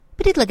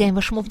Предлагаем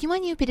вашему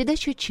вниманию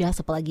передачу «Час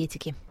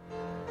апологетики».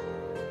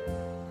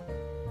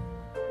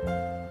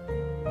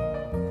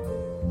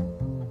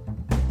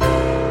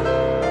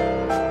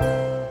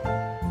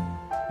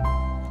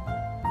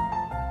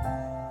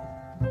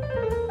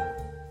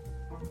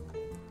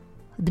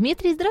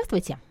 Дмитрий,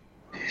 здравствуйте.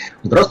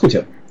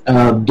 Здравствуйте.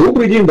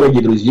 Добрый день,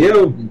 дорогие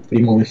друзья. В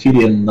прямом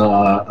эфире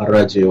на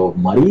радио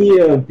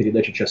 «Мария»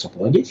 передача «Час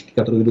апологетики»,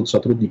 которую ведут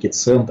сотрудники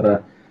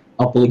Центра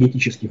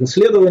апологетических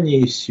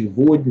исследований.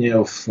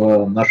 Сегодня в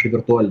нашей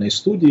виртуальной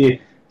студии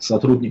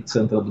сотрудник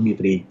Центра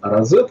Дмитрий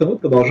Розет. И мы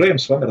продолжаем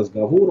с вами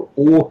разговор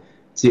о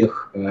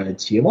тех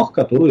темах,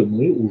 которые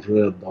мы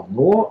уже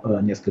давно,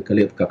 несколько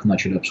лет как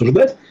начали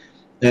обсуждать.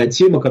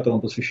 Тема,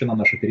 которой посвящена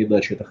наша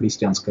передача, это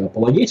христианская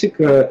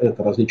апологетика,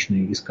 это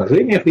различные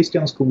искажения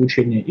христианского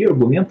учения и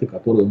аргументы,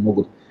 которые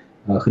могут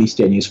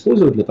христиане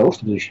использовать для того,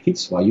 чтобы защитить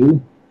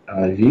свою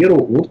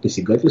веру от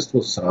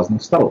посягательства с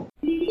разных сторон.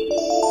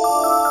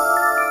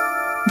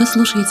 Вы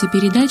слушаете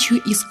передачу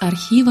из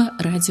архива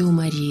 «Радио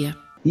Мария».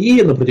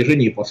 И на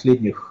протяжении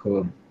последних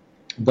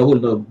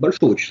довольно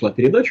большого числа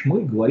передач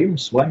мы говорим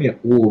с вами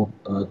о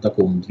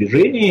таком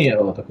движении,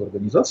 о такой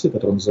организации,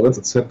 которая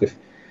называется «Церковь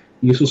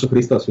Иисуса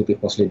Христа святых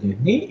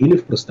последних дней», или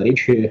в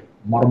просторечии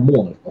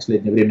мормоны. В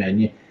последнее время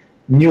они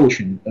не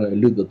очень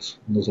любят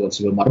называть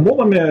себя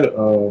мормонами,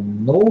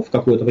 но в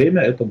какое-то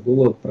время это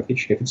было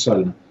практически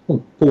официально,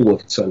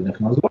 полуофициальное их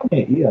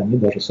название, и они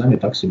даже сами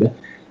так себя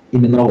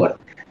именовали.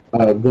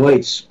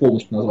 Говорить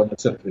полностью название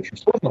церкви очень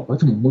сложно,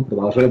 поэтому мы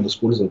продолжаем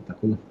использовать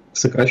такую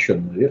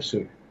сокращенную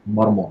версию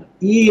мормоны.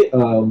 И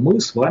мы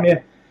с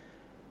вами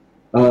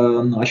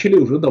начали,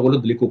 уже довольно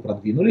далеко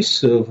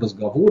продвинулись в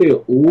разговоре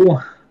о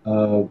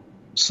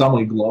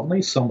самой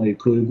главной, самой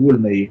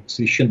краеугольной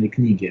священной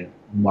книге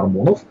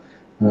мормонов,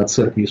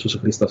 Церкви Иисуса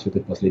Христа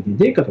святых последних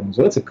дней, которая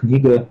называется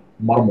 «Книга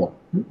Мормона».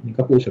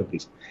 Никакой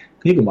сюрприз.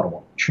 Книга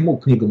Мормона. Почему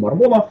книга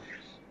Мормона?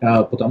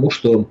 Потому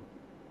что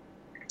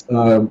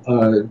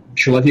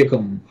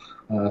человеком,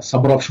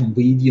 собравшим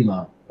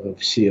воедино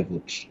все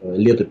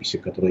летописи,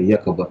 которые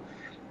якобы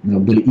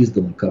были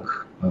изданы,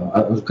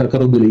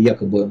 которые были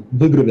якобы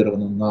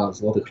выгравированы на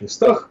золотых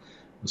листах,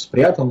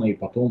 спрятаны и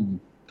потом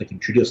таким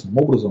чудесным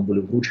образом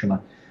были вручены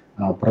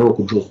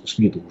пророку Джозефу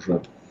Смиту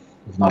уже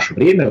в наше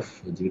время,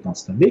 в XIX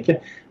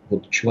веке.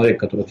 Вот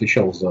человек, который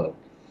отвечал за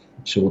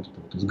все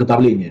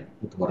изготовление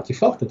этого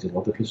артефакта, этих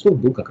золотых листов,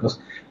 был как раз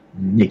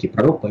некий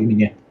пророк по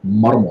имени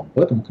Мормон.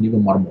 Поэтому книга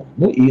Мормона.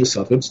 Ну и,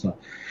 соответственно,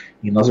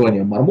 и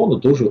название Мормона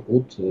тоже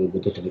от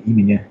этого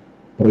имени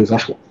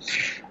произошло.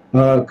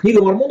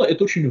 Книга Мормона –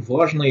 это очень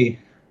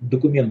важный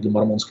документ для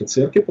мормонской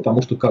церкви,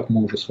 потому что, как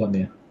мы уже с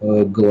вами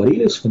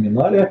говорили,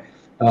 вспоминали,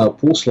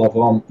 по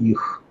словам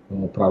их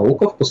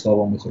пророков, по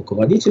словам их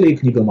руководителей,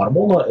 книга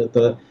Мормона –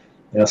 это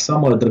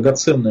самая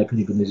драгоценная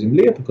книга на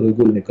земле, это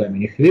краеугольный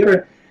камень их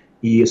веры,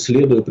 и,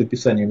 следуя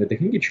предписаниям этой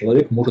книги,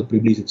 человек может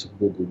приблизиться к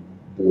Богу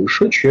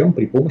больше, чем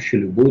при помощи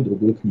любой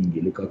другой книги.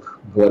 Или, как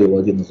говорил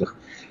один из их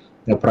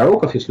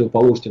пророков, если вы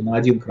положите на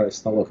один край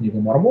стола книгу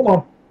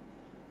Мормона,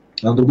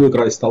 а на другой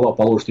край стола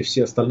положите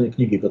все остальные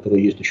книги,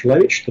 которые есть у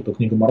человечества, то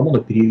книга Мормона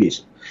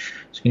перевесит.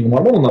 Книга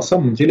Мормона на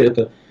самом деле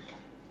это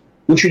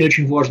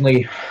очень-очень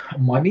важный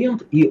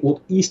момент, и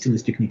от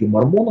истинности книги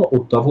Мормона,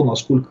 от того,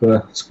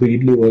 насколько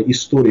справедлива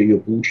история ее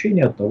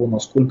получения, от того,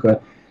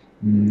 насколько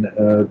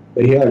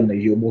реально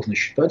ее можно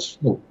считать,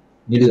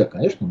 нельзя,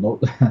 конечно, но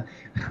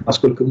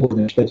насколько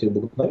можно считать ее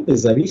богословенной,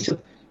 зависит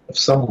в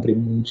самом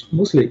прямом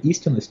смысле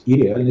истинность и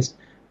реальность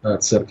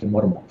церкви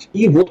мормонов.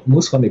 И вот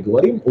мы с вами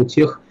говорим о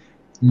тех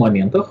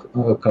моментах,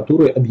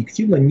 которые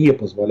объективно не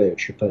позволяют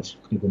считать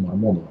книгу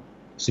Мормона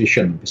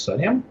священным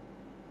писанием,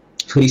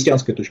 с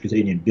христианской точки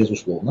зрения,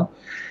 безусловно,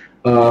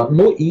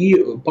 но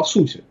и по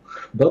сути,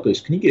 да, то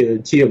есть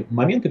те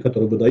моменты,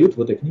 которые выдают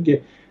в этой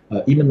книге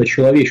именно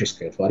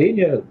человеческое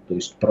творение, то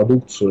есть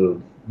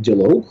продукцию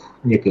дела рук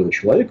некоего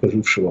человека,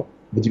 жившего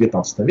в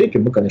XIX веке.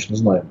 Мы, конечно,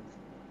 знаем,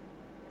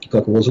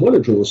 как его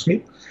звали, Джозеф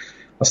Смит,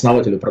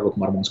 основатель и пророк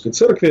мормонской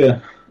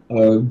церкви.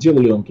 Делал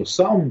ли он то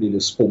сам или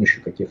с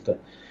помощью каких-то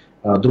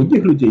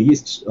других людей,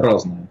 есть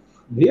разные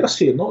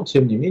версии, но,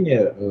 тем не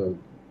менее,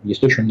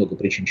 есть очень много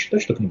причин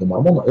считать, что книга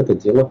Мормона – это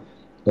дело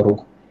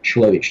рук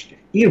человеческих.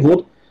 И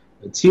вот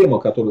тема,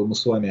 которую мы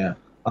с вами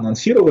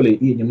анонсировали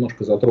и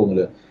немножко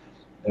затронули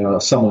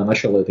самое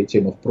начало этой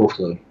темы в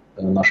прошлой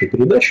нашей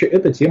передаче,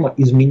 это тема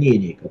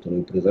изменений,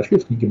 которые произошли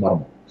в книге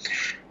Мормона.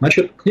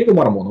 Значит, книга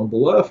Мормона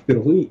была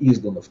впервые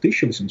издана в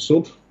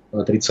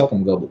 1830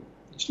 году.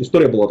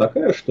 История была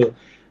такая, что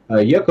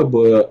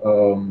якобы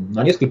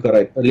на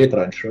несколько лет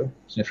раньше,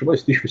 если не ошибаюсь,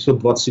 в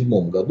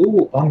 1827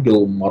 году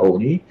ангел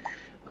Мороний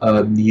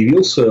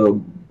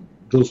явился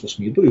Джозефу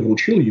Смиту и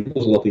вручил ему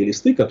золотые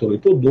листы, которые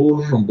тот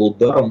должен был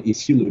даром и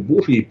силой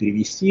Божьей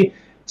перевести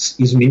с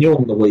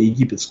измененного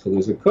египетского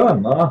языка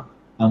на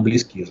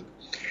английский язык.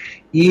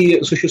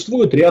 И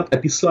существует ряд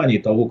описаний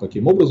того,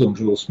 каким образом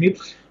Джозеф Смит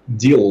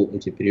делал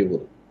эти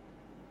переводы.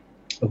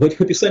 В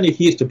этих описаниях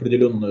есть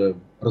определенное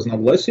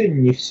разногласие,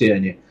 не все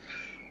они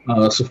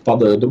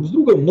совпадают друг с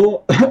другом,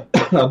 но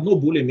одно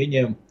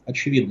более-менее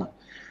очевидно.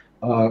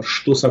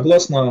 что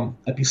согласно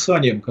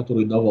описаниям,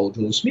 которые давал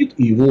Джозеф Смит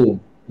и его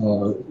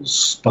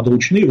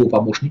подручные, его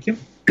помощники,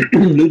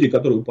 люди,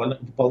 которые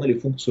выполняли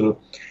функцию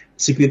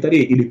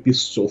секретарей или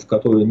писцов,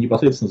 которые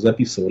непосредственно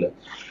записывали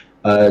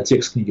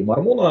текст книги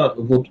Мормона,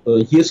 вот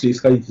если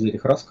исходить из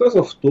этих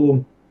рассказов,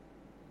 то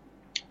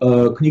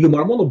книга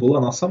Мормона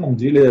была на самом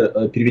деле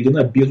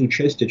переведена без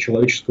участия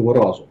человеческого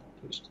разума.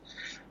 То есть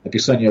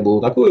описание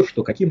было такое,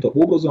 что каким-то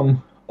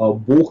образом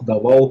Бог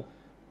давал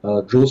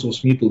Джозефу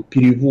Смиту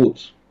перевод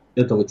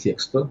этого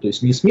текста. То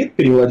есть не Смит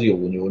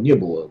переводил, у него не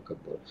было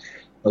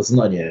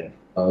знания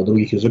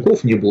других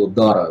языков, не было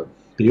дара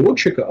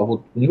переводчика, а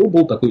вот у него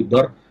был такой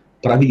дар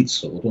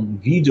провидца. Вот он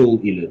видел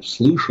или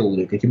слышал,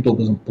 или каким-то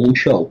образом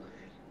получал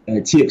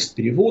текст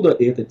перевода,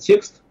 и этот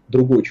текст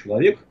другой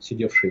человек,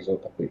 сидевший за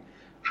такой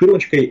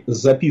ширмочкой,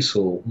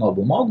 записывал на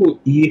бумагу,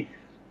 и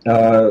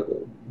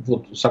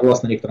вот,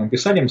 согласно некоторым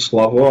описаниям,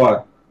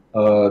 слова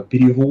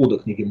перевода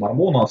книги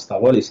Мормона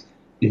оставались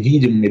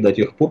видимыми до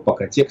тех пор,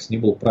 пока текст не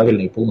был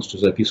правильно и полностью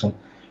записан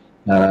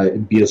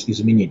без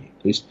изменений.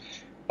 То есть,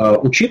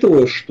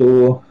 учитывая,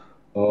 что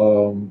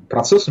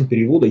процессом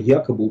перевода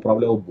якобы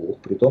управлял Бог,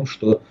 при том,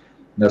 что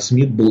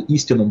Смит был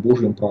истинным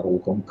Божьим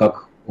пророком,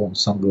 как он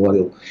сам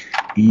говорил,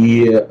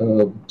 и,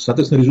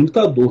 соответственно,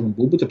 результат должен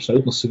был быть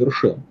абсолютно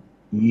совершенным.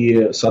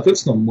 И,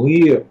 соответственно,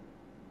 мы,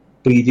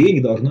 по идее, не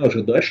должны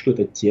ожидать, что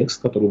этот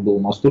текст, который был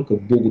настолько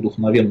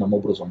богодухновенным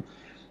образом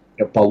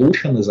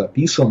получен и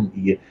записан,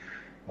 и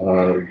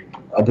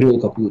обрел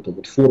какую-то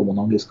вот форму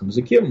на английском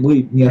языке,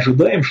 мы не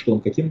ожидаем, что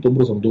он каким-то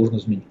образом должен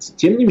измениться.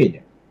 Тем не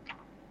менее,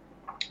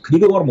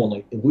 книга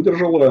Мормона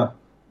выдержала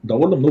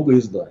довольно много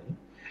изданий.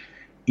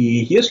 И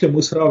если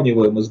мы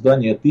сравниваем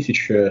издание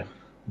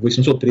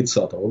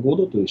 1830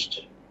 года, то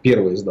есть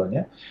первое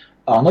издание,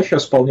 оно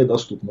сейчас вполне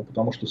доступно,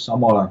 потому что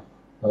сама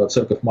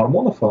церковь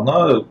мормонов,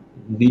 она в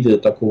виде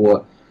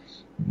такого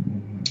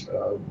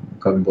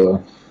как бы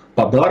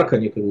подарка,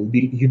 некого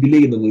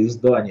юбилейного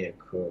издания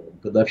к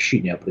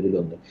годовщине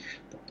определенной,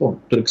 то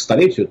ли к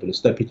столетию, то ли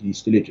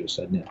 150-летию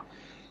со дня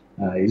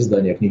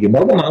издания книги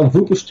Мормона, она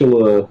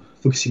выпустила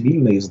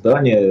факсимильное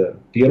издание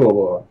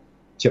первого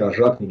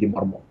тиража книги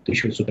Мормона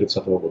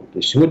 1830 года. То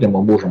есть сегодня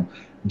мы можем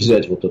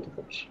взять вот это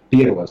вот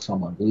первое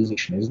самое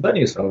англоязычное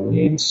издание и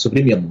сравнить с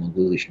современным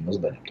англоязычным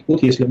изданием. Так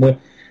вот, если мы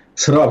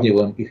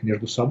сравниваем их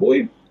между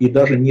собой, и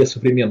даже не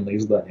современное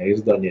издание, а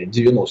издание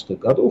 90-х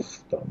годов,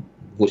 там,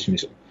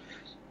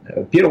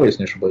 81-го, если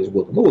не ошибаюсь,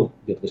 года, ну вот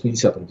где-то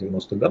 80-х,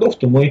 90-х годов,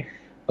 то мы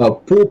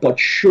по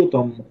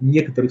подсчетам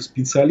некоторых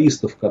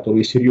специалистов,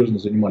 которые серьезно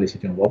занимались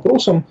этим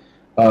вопросом,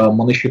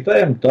 мы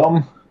насчитаем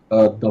там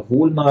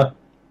довольно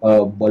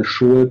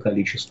большое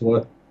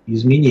количество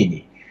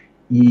изменений.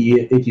 И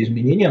эти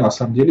изменения на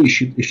самом деле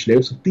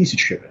исчисляются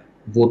тысячами.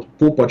 Вот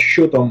по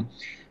подсчетам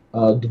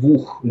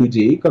двух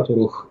людей,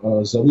 которых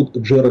зовут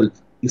Джеральд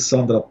и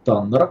Сандра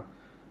Таннер,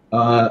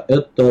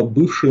 это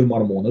бывшие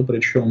мормоны,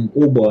 причем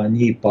оба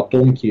они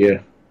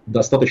потомки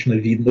достаточно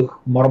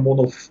видных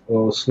мормонов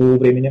своего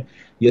времени.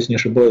 Если не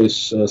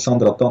ошибаюсь,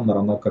 Сандра Таннер,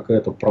 она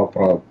какая-то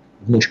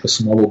внучка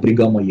самого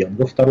Бригама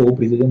Янга, второго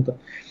президента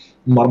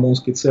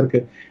мормонской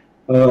церкви.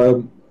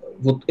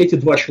 Вот эти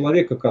два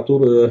человека,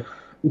 которые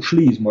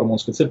ушли из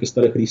мормонской церкви,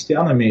 стали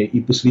христианами и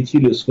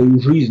посвятили свою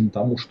жизнь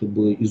тому,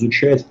 чтобы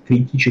изучать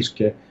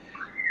критически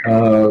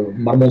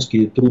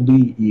мормонские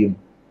труды и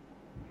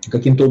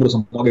каким-то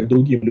образом помогать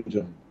другим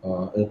людям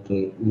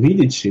это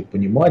увидеть и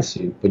понимать,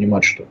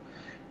 что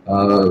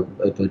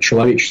это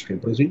человеческое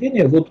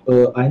произведение. Вот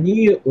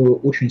они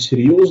очень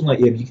серьезно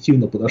и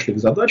объективно подошли к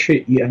задаче,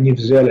 и они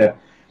взяли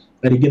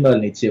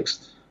оригинальный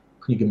текст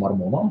книги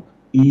Мормона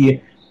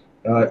и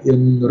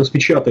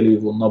распечатали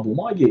его на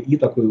бумаге и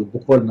такой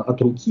буквально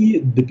от руки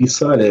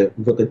дописали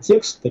в этот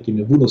текст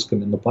такими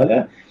выносками на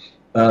поля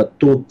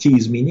те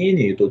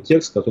изменения и тот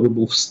текст, который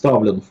был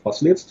вставлен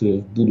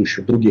впоследствии в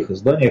будущих других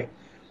изданиях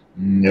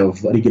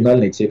в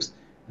оригинальный текст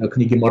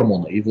книги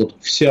Мормона. И вот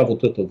вся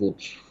вот эта вот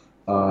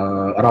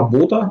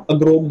работа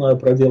огромная,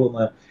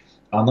 проделанная,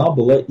 она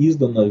была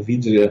издана в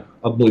виде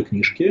одной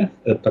книжки.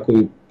 Это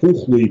такой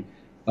пухлый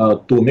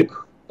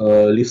томик,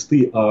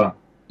 листы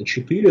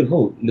А4,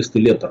 ну, листы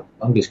леттер,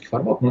 английский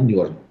формат, но не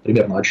важно,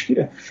 примерно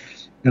А4,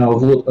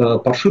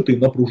 вот, пошитый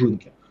на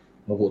пружинке.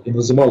 Вот, и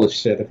называлась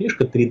вся эта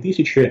книжка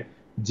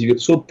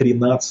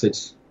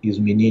 «3913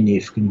 изменений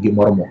в книге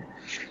Мормона».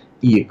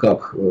 И,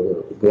 как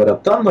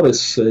говорят Таннеры,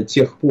 с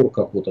тех пор,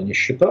 как вот они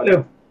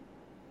считали,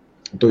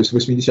 то есть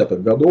 80-х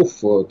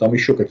годов, там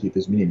еще какие-то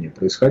изменения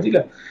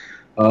происходили,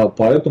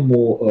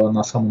 поэтому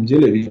на самом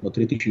деле, видимо,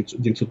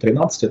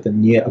 3913 это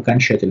не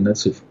окончательная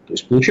цифра. То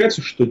есть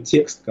получается, что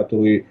текст,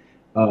 который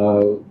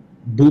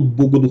был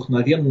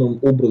богодухновенным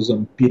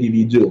образом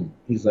переведен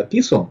и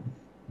записан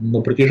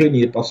на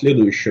протяжении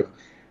последующих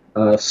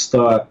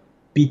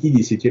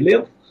 150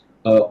 лет,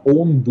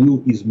 он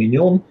был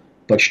изменен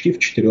почти в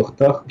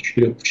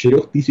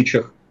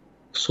 4000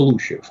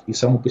 случаев. И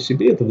само по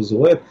себе это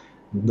вызывает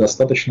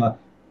достаточно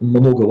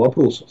много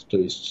вопросов. То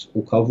есть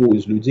у кого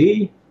из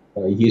людей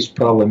есть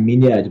право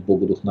менять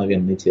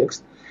богодухновенный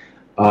текст,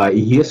 А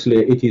если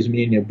эти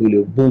изменения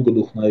были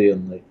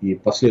богодухновенны, и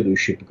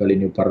последующие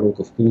поколения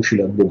пророков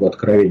получили от Бога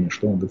откровение,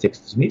 что надо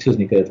текст изменить,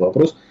 возникает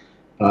вопрос,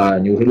 а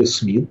неужели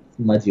Смит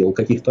наделал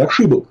каких-то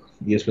ошибок?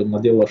 Если он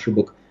наделал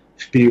ошибок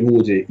в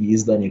переводе и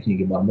издании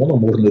книги Мормона,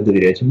 можно ли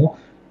доверять ему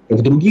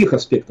в других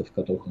аспектах, в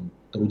которых он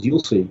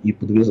трудился и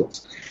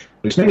подвязался?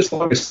 То есть, иными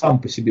словами, сам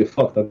по себе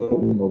факт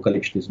огромного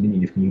количества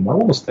изменений в книге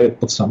Мормона ставит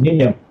под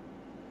сомнение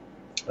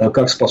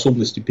как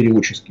способности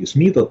переводческие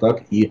Смита,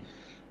 так и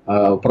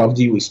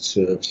правдивость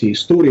всей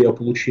истории о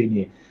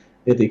получении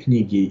этой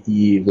книги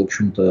и, в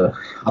общем-то,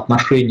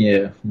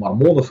 отношение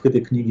мормонов к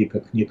этой книге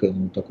как к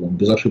некому такому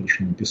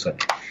безошибочному писанию.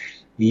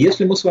 И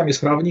если мы с вами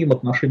сравним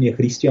отношение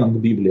христиан к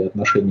Библии и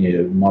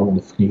отношение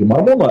мормонов к книге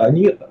Мормона,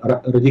 они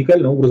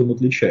радикальным образом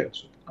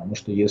отличаются. Потому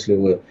что если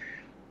вы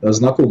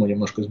знакомы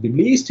немножко с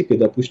библеистикой,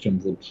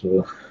 допустим, вот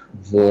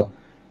в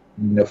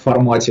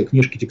формате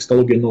книжки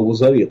 «Текстология Нового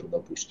Завета»,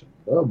 допустим,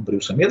 да,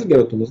 Брюса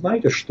Мецгера, то вы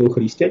знаете, что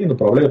христиане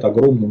направляют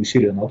огромные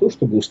усилия на то,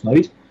 чтобы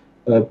установить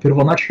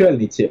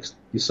первоначальный текст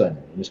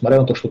Писания. Несмотря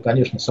на то, что,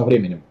 конечно, со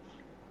временем,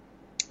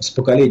 с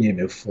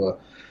поколениями в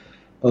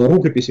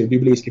рукописях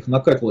библейских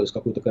накапливалось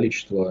какое-то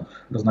количество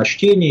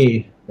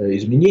разночтений,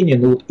 изменений,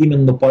 но вот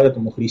именно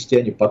поэтому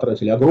христиане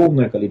потратили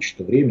огромное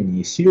количество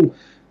времени и сил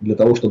для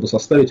того, чтобы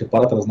составить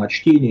аппарат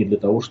разночтений, для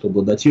того,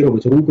 чтобы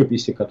датировать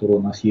рукописи, которые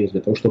у нас есть,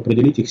 для того, чтобы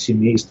определить их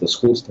семейство,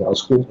 сходство,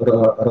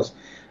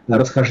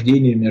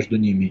 расхождение между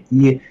ними.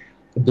 И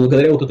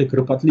благодаря вот этой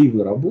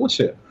кропотливой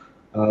работе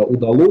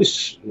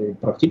удалось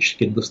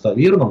практически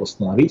достоверно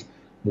восстановить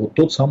вот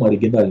тот самый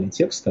оригинальный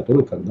текст,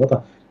 который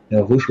когда-то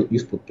вышел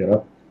из-под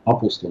пера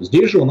апостолов.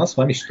 Здесь же у нас с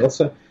вами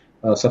ситуация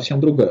совсем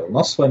другая. У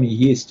нас с вами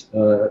есть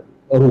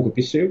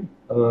рукописи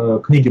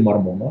книги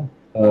Мормона,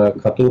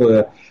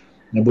 которые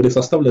были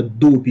составлены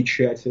до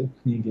печати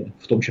книги,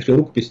 в том числе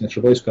рукопись, не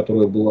ошибаюсь,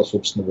 которая была,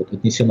 собственно, вот,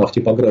 отнесена в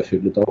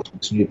типографию для того,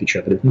 чтобы с нее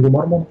печатали книгу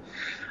Мормона.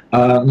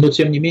 Но,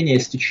 тем не менее,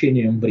 с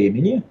течением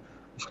времени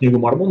в книгу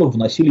Мормона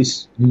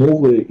вносились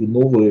новые и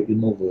новые и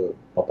новые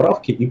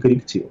поправки и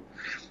коррективы.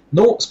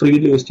 Но,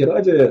 справедливости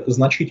ради,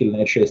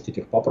 значительная часть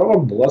этих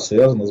поправок была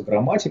связана с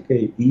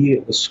грамматикой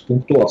и с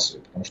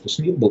пунктуацией, потому что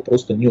Смит был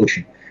просто не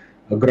очень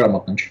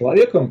грамотным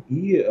человеком,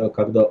 и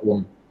когда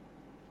он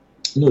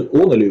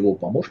или его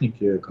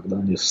помощники, когда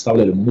они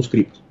составляли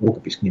манускрипт,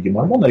 рукопись книги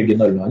Мормона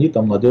оригинальную, они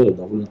там наделали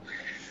довольно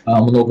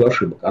много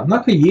ошибок.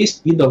 Однако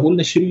есть и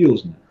довольно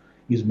серьезные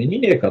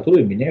изменения,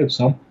 которые меняют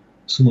сам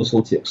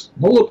смысл текста.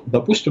 Ну вот,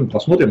 допустим,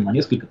 посмотрим на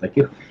несколько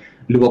таких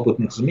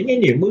любопытных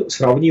изменений. Мы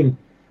сравним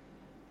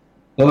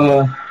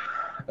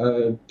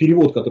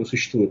перевод, который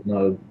существует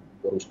на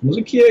русском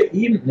языке,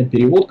 и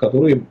перевод,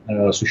 который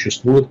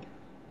существует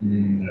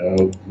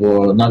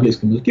на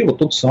английском языке, вот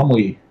тот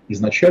самый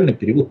изначальный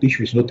перевод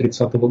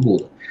 1830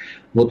 года.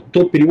 Вот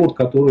тот перевод,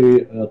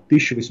 который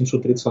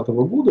 1830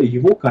 года,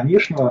 его,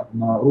 конечно,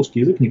 на русский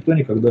язык никто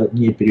никогда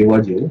не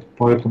переводил,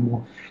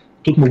 поэтому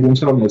тут мы будем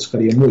сравнивать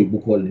скорее мой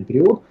буквальный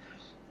перевод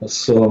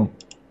с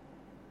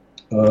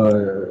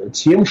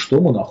тем, что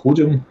мы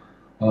находим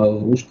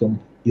в русском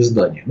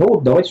издании. Но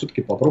вот давайте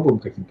все-таки попробуем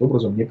каким-то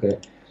образом некое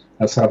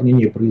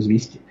сравнение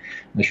произвести.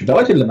 Значит,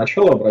 давайте для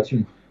начала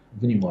обратим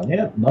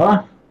внимание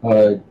на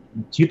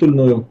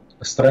титульную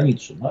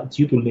страницу, на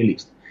титульный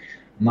лист.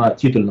 На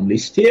титульном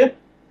листе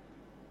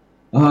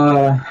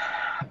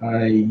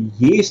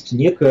есть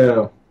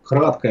некое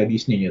краткое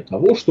объяснение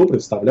того, что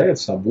представляет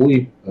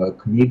собой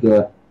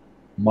книга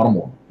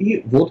Мормона.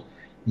 И вот,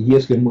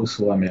 если мы с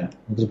вами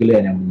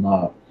взглянем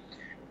на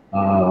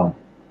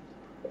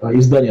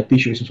издание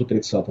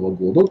 1830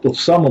 года, то в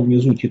самом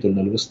низу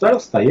титульного листа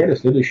стояли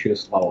следующие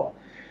слова.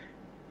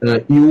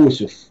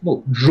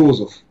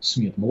 Джозеф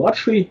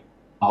Смит-младший,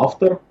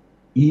 автор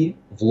и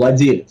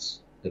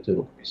владелец этой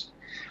рукописи.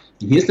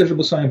 Если же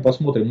мы с вами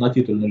посмотрим на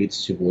титульный лист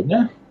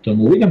сегодня, то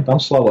мы увидим там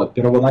слова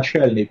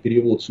 «Первоначальный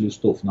перевод с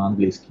листов на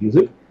английский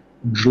язык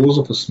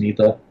Джозефа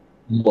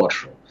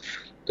Смита-младшего».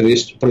 То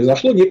есть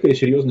произошло некое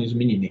серьезное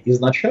изменение.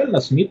 Изначально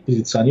Смит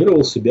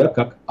позиционировал себя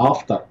как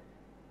автор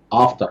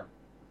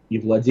и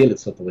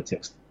владелец этого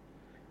текста.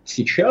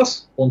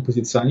 Сейчас он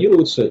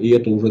позиционируется, и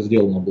это уже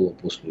сделано было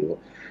после его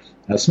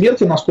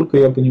смерти, насколько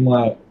я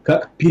понимаю,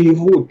 как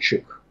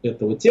переводчик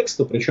этого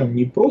текста, причем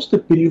не просто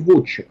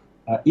переводчик,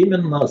 а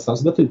именно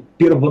создатель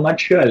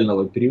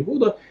первоначального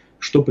перевода,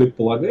 что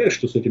предполагает,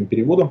 что с этим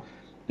переводом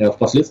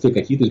впоследствии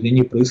какие-то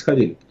изменения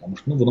происходили. Потому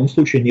что в ином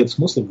случае нет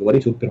смысла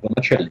говорить о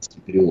первоначальности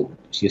перевода.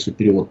 То есть если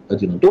перевод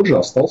один и тот же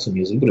остался,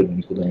 не изыгран,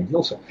 никуда не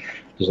делся,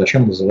 то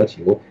зачем называть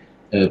его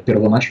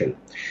первоначальным?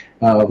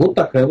 Вот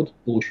такая вот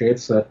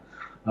получается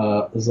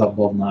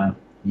забавная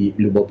и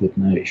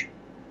любопытная вещь.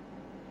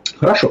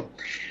 Хорошо.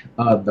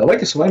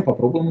 Давайте с вами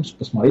попробуем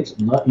посмотреть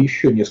на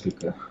еще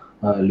несколько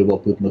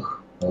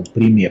любопытных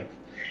примеров.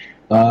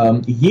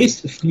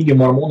 Есть в книге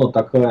Мормона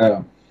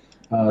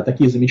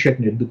такие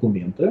замечательные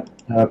документы,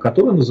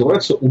 которые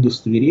называются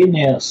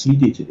 «Удостоверение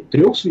свидетелей».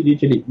 3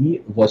 свидетелей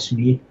и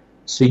 8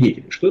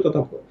 свидетелей. Что это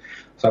такое?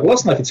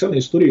 Согласно официальной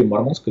истории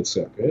Мормонской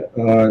церкви,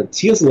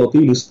 те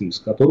золотые листы, с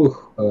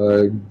которых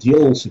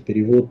делался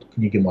перевод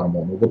книги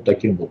Мормона, вот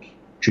таким вот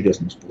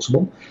чудесным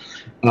способом.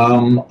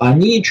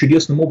 Они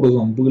чудесным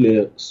образом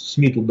были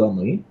Смиту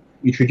даны,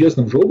 и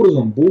чудесным же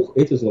образом Бог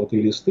эти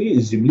золотые листы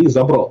с земли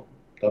забрал.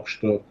 Так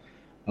что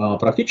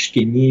практически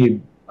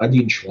ни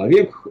один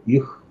человек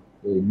их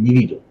не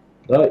видел.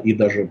 Да? И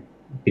даже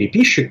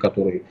переписчик,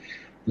 который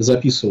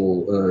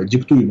записывал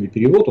диктуемый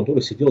перевод, он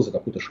тоже сидел за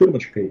какой-то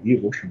ширмочкой и,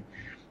 в общем,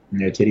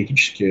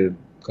 теоретически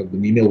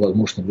не имел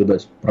возможности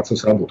наблюдать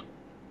процесс работы.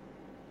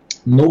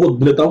 Но вот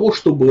для того,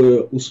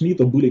 чтобы у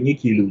Смита были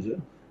некие люди,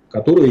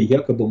 которые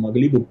якобы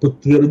могли бы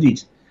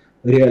подтвердить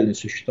реальное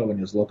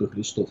существование золотых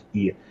листов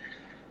и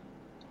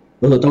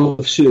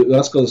все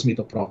рассказы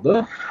Смита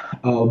правда,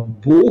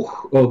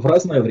 Бог в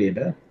разное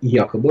время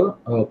якобы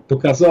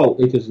показал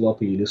эти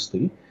золотые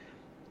листы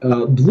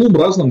двум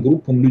разным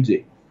группам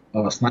людей.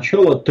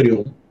 Сначала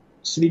 3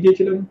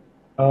 свидетелям,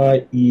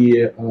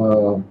 и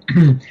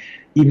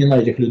имена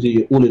этих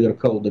людей Оливер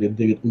Каудери,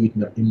 Дэвид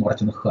Уитмер и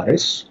Мартин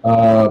Харрис,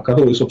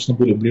 которые, собственно,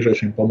 были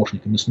ближайшими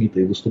помощниками Смита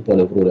и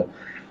выступали в роли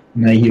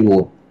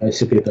его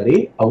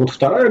секретарей. А вот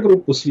вторая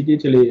группа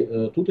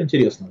свидетелей, тут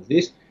интересно,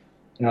 здесь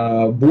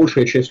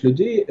большая часть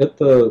людей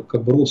это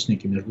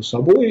родственники между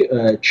собой,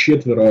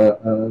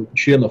 4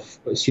 членов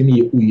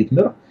семьи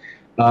Уитмер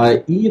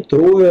и 3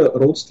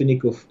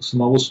 родственников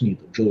самого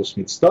Смита: Джозеф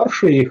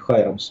Смит-старший,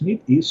 Хайрам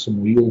Смит и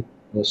Самуил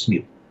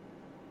Смит.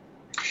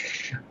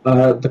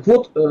 Так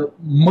вот,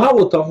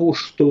 мало того,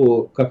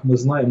 что, как мы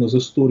знаем из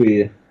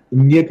истории,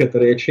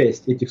 некоторая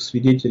часть этих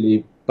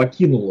свидетелей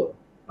покинула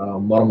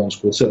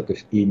Мормонскую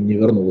церковь и не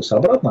вернулась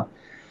обратно,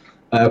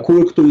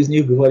 кое-кто из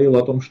них говорил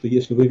о том, что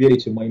если вы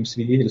верите моим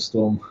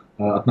свидетельствам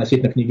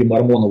относительно книги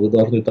Мормона, вы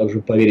должны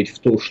также поверить в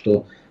то,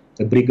 что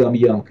Бригам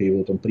Янг и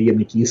его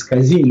преемники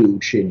исказили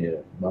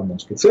учение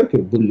Мормонской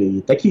церкви. Были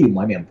и такие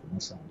моменты, на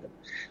самом деле,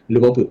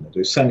 любопытные. То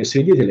есть сами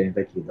свидетели, они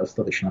такие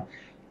достаточно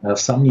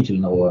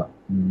сомнительной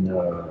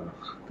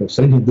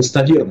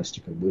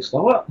достоверности и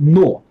слова,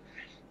 но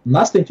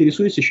нас-то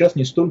интересует сейчас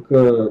не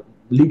столько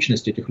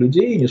личность этих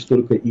людей, не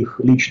столько их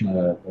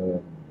личная,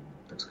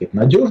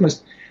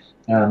 надежность,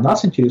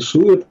 нас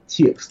интересует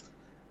текст.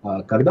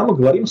 Когда мы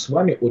говорим с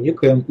вами о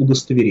некоем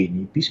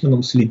удостоверении,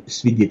 письменном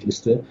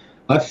свидетельстве,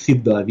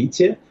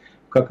 аффидавите,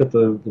 как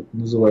это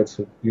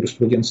называется в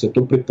юриспруденции,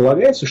 то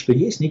предполагается, что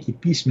есть некий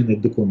письменный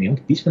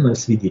документ, письменное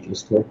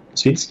свидетельство,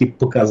 свидетельские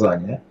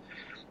показания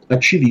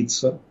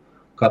очевидца,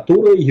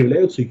 которые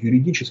являются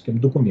юридическим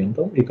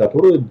документом и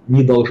которые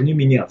не должны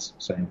меняться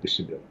сами по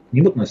себе. К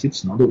ним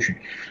относиться надо очень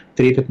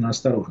трепетно и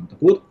осторожно.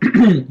 Так вот,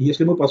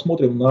 если мы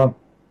посмотрим на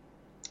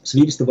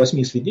свидетельство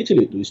 8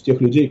 свидетелей, то есть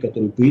тех людей,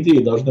 которые, по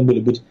идее, должны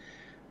были быть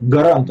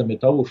гарантами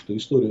того, что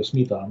история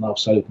Смита, она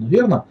абсолютно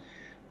верна,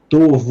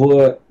 то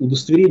в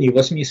удостоверении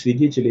 8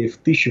 свидетелей в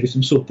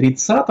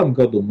 1830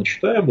 году мы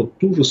читаем вот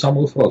ту же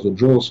самую фразу: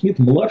 Джоэл Смит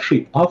 –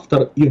 младший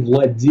автор и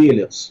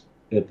владелец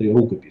этой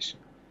рукописи.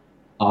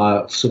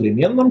 А в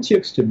современном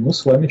тексте мы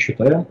с вами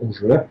читаем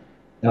уже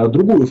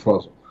другую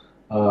фразу.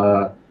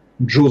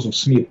 Джозеф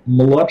Смит –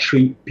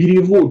 младший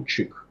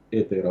переводчик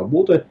этой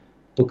работы,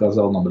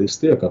 показал нам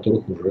листы, о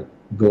которых уже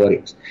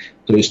говорилось.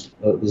 То есть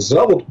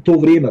за вот то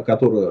время,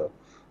 которое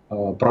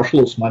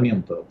прошло с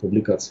момента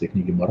публикации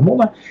книги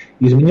Мормона,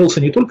 изменился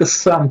не только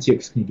сам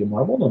текст книги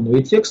Мормона, но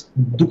и текст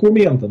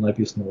документа,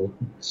 написанного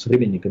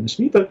современниками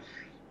Смита,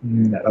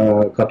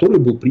 который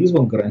был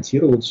призван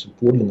гарантировать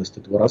подлинность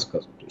этого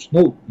рассказа. То есть,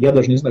 я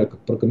даже не знаю, как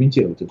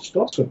прокомментировать эту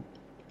ситуацию.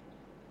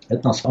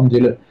 Это на самом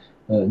деле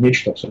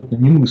нечто абсолютно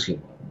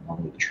немыслимое,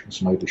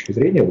 с моей точки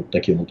зрения, вот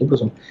таким вот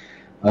образом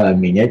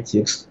менять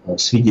текст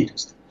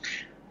свидетельств.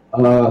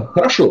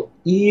 Хорошо,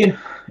 и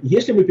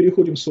если мы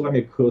переходим с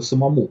вами к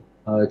самому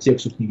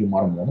тексту книги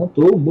Мормона,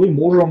 то мы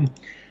можем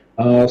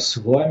с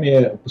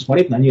вами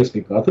посмотреть на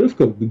несколько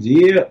отрывков,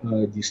 где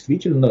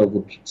действительно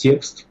вот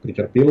текст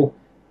претерпел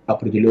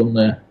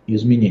определенное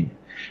изменение.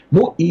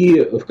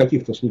 И в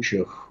каких-то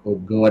случаях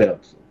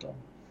говорят,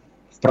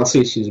 в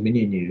процессе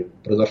изменений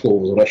произошло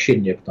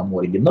возвращение к тому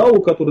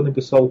оригиналу, который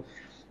написал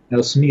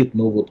Смит,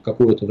 но вот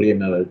какое-то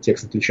время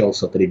текст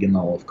отличался от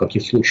оригинала, в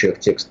каких случаях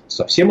текст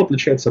совсем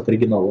отличается от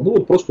оригинала.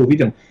 Просто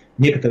увидим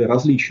некоторые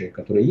различия,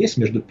 которые есть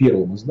между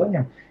первым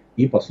изданием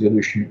и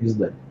последующими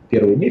изданиями.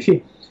 Первый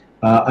Нефий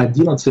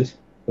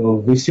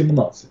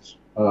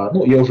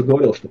 11:18. Я уже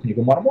говорил, что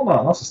книга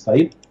Мормона, она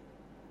состоит,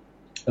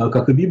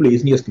 как и Библия,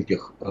 из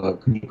нескольких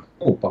книг,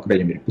 по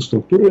крайней мере, по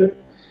структуре.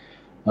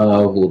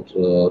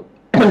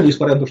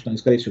 Несмотря на то, что они,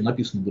 скорее всего,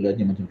 написаны были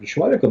одним и тем же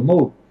человеком,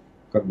 но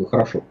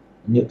хорошо.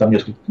 Нет, там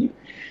несколько книг.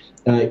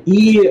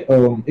 И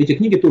эти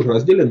книги тоже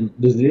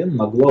разделены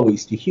на главы и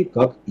стихи,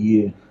 как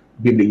и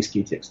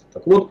библейские тексты.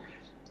 Так вот,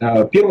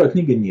 первая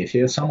книга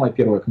Нефия, самая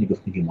первая книга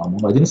в книге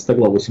Мормона, 11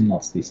 глава,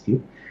 18 стих,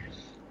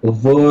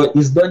 в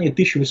издании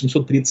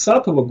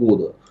 1830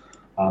 года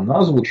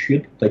она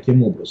звучит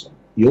таким образом.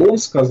 «И он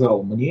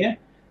сказал мне,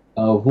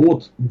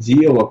 вот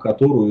дева,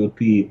 которую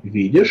ты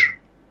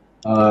видишь,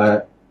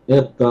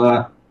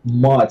 это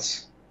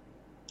мать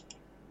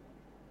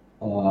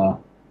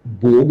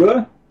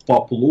Бога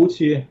по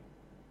плоти,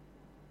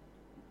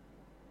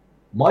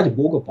 мать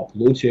Бога по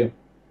плоти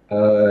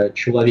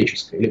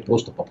человеческое или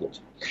просто по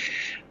плоти.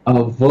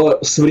 В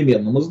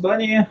современном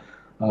издании,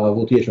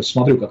 вот я сейчас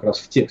смотрю как раз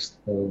в текст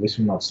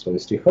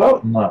 18 стиха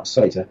на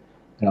сайте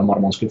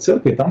Мормонской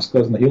церкви, там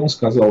сказано: «И он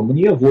сказал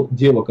мне, вот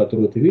дева,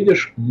 которую ты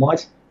видишь,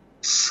 мать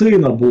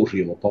Сына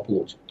Божьего по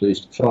плоти». То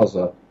есть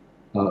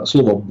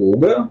слово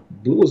 «Бога»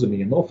 было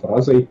заменено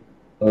фразой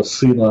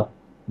 «Сына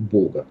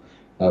Бога».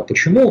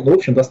 Почему? Ну, в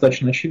общем,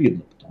 достаточно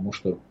очевидно, потому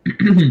что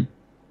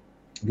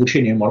в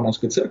учении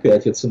Мормонской церкви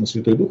Отец, Сын и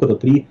Святой Дух – это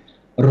три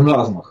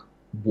разных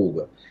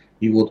Бога.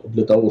 И вот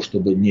для того,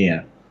 чтобы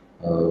не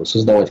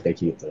создавать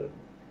какие-то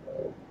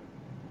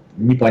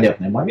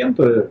непонятные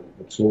моменты,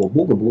 слово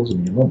Бога было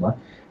заменено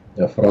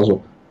на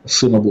фразу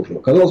Сына Божьего.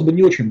 Казалось бы,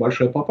 не очень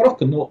большая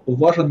поправка, но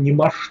важен не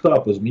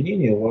масштаб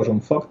изменения,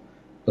 важен факт,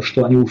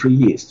 что они уже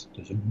есть.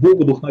 То есть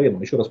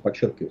богодухновенным, еще раз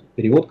подчеркиваю,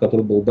 перевод,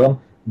 который был дан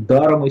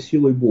даром и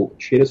силой Бога,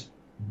 через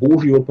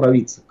Божьего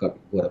провидца, как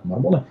говорят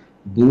мормоны,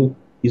 был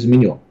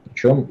изменен.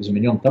 Причем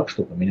изменен так,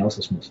 что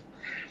поменялся смысл.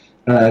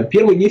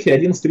 1 Нефия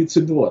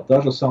 11.32,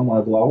 та же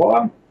самая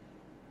глава,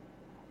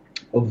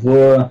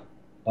 в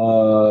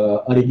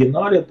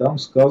оригинале там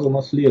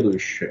сказано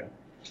следующее.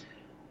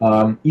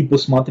 «И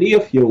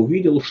посмотрев, я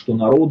увидел, что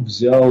народ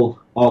взял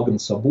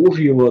Агнца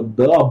Божьего,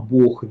 да,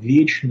 Бог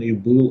вечный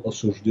был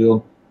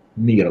осужден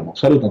миром».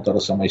 Абсолютно та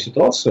же самая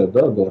ситуация,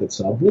 да,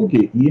 говорится о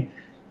Боге, и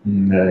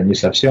не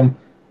совсем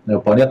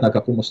понятно, о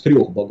каком из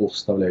трех богов,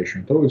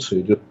 составляющих Троицу,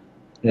 идет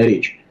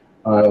речь.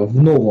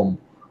 В новом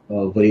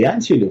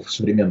варианте или в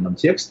современном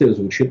тексте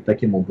звучит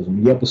таким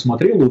образом: «Я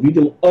посмотрел,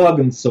 увидел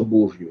Агнца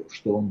Божьего,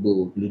 что он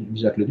был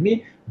взят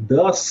людьми,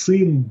 да,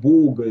 Сын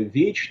Бога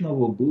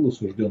Вечного был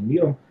осужден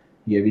миром,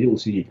 я видел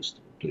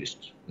свидетельство». То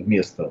есть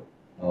вместо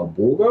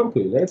Бога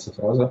появляется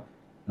фраза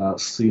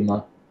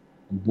Сына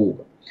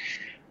Бога.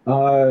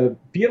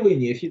 Первый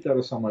Нефий, та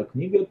же самая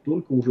книга,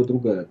 только уже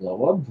другая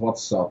глава,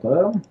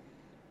 20.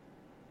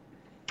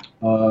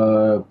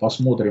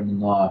 Посмотрим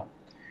на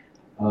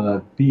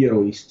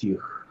первый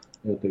стих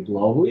этой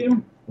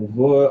главы.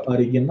 В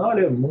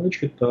оригинале мы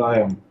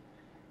читаем: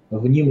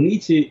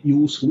 «Внемлите и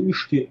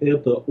услышьте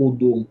это, о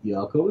дом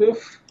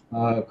Иаковлев,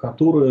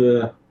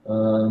 которые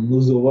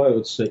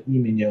называются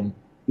именем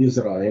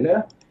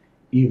Израиля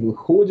и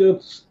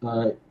выходят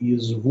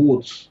из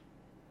вод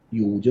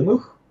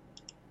Иудиных,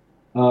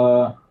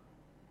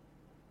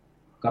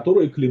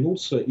 которые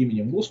клянутся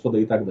именем Господа»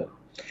 и так далее.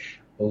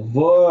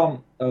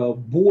 В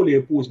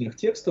более поздних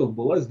текстах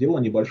была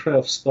сделана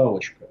небольшая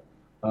вставочка.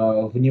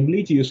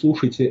 «Внемлите и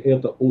слушайте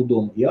это, о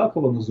дом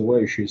Иакова,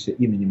 называющийся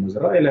именем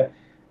Израиля,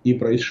 и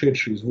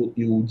происшедший из вод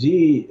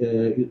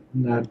Иудеи».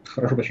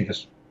 Прошу прощения,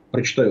 сейчас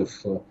прочитаю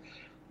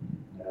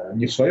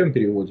не в своем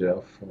переводе,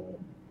 а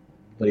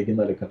в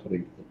оригинале,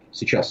 который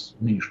сейчас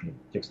нынешний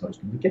текст на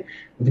русском языке.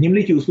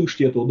 «Внемлите и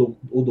услышите это, о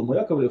дом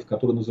Иаковлев,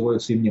 который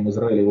называется именем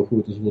Израиля и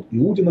выходит из вод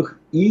Иудиных,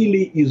 или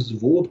из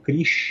вод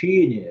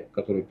крещения,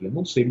 которые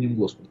клянутся именем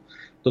Господа».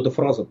 Вот эта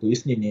фраза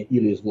пояснения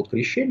 «или из вод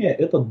крещения» –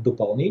 это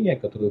дополнение,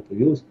 которое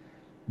появилось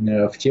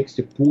в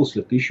тексте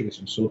после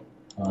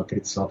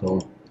 1830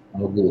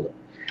 года.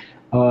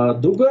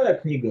 Другая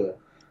книга,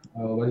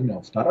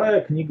 возьмем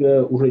вторая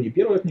книга, уже не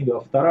первая книга,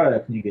 а вторая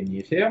книга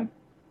Нефия,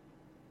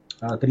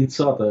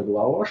 30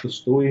 глава,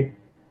 6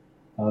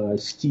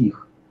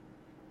 стих.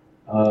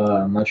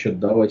 Значит,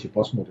 давайте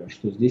посмотрим,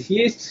 что здесь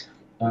есть.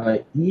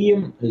 И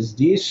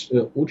здесь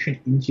очень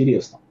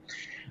интересно.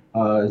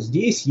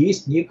 Здесь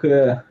есть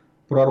некое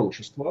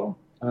пророчество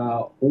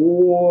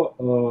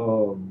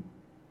о,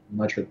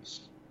 значит,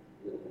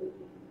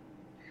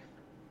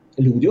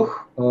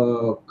 людях,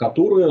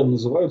 которые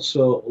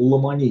называются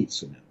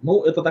ломонийцами.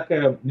 Ну, это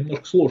такая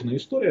немножко сложная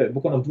история,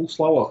 буквально в двух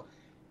словах.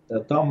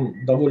 Там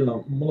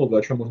довольно много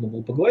о чем можно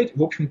было поговорить.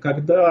 В общем,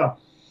 когда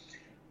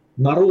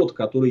народ,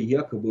 который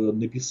якобы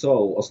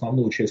написал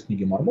основную часть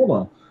книги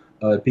Мормона,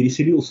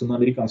 переселился на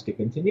американский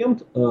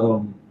континент,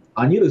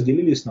 они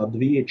разделились на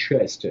две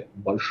части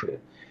большие.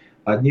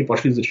 Одни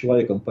пошли за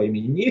человеком по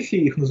имени Нефий,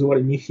 их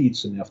называли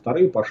нефийцами, а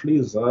вторые пошли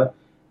за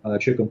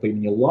человеком по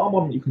имени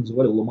Ламон, их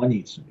называли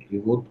ломонийцами. И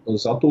вот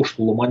за то,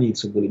 что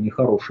ломонийцы были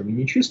нехорошими и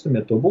нечистыми,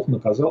 то Бог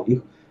наказал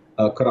их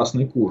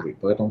красной кожей.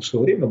 Поэтому в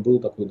свое время был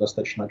такой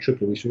достаточно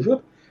отчетливый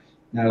сюжет,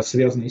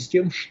 связанный с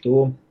тем,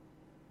 что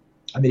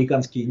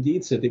американские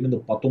индейцы – это именно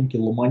потомки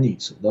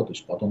ломонийцев, да, то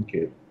есть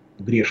потомки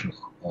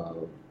грешного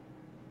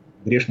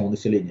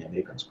населения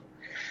американского.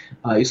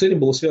 И с этим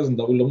было связано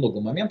довольно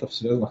много моментов,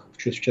 связанных в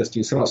части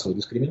и с расовой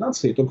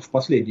дискриминацией, и только в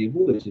последние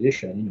годы эти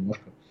вещи они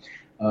немножко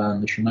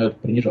начинают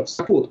принижаться.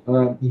 Так вот,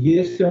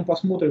 если мы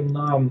посмотрим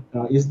на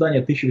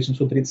издание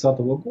 1830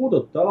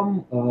 года,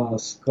 там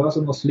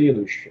сказано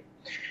следующее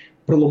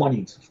про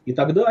ломонийцев. «И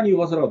тогда они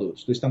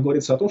возрадуются». То есть там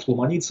говорится о том, что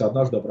ломонийцы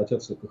однажды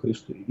обратятся ко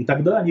Христу. «И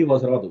тогда они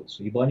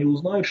возрадуются, ибо они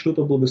узнают, что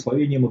это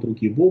благословением от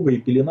руки Бога, и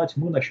пелена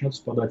тьмы начнет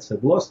спадать с их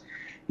глаз,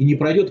 и не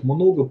пройдет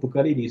много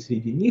поколений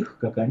среди них,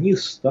 как они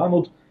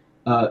станут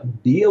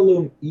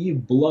белым и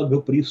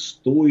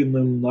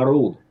благопристойным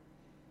народом».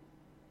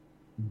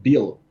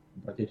 Белым.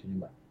 Обратите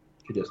внимание.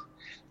 Чудесно.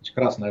 Значит,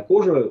 красная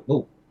кожа,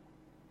 ну,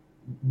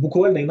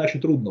 буквально иначе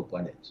трудно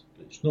понять.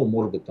 То есть,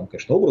 может быть, там,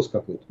 конечно, образ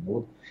какой-то, но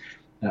вот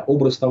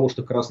образ того,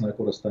 что красная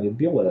кора станет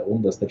белая,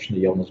 он достаточно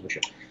явно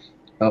звучит.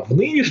 А в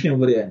нынешнем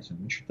варианте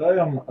мы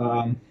читаем,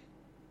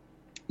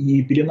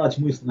 и пелена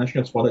тьмы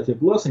начнет спадать их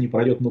глаз, и не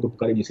пройдет много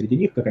поколений среди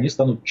них, как они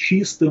станут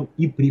чистым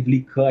и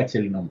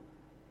привлекательным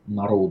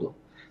народом.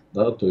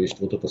 Да, то есть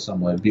вот это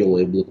самое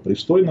белое и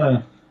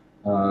благопристойное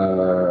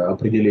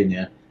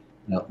определение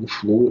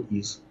ушло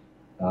из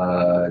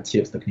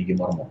текста книги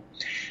Мормон.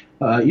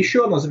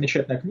 Еще одна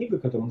замечательная книга,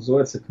 которая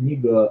называется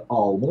 «Книга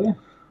Алмы».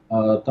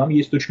 Там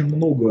есть очень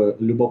много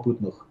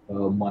любопытных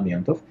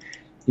моментов.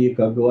 И,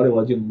 как говорил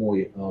один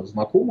мой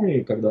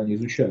знакомый, когда они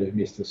изучали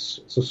вместе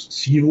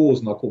с его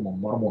знакомым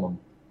Мормоном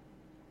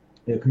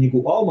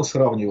книгу Алмы,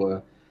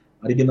 сравнивая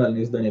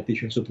оригинальное издание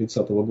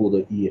 1930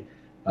 года и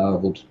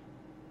вот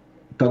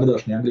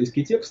тогдашний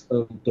английский текст,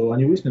 то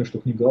они выяснили, что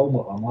книга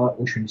Алмы, она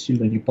очень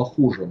сильно не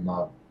похожа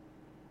на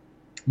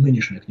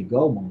нынешнюю книгу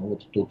Алмы, но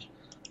вот то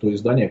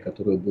издание,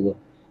 которое было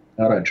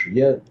раньше.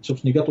 Я,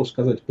 собственно, не готов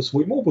сказать по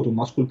своему опыту,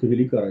 насколько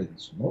велика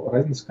разница, но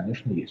разница,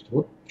 конечно, есть.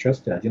 Вот, в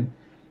частности, один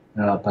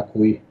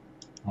такой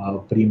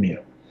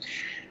пример.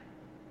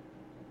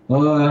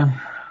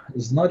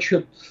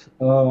 Значит,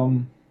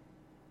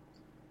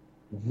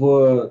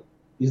 в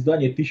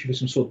издании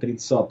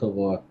 1830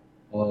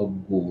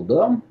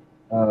 года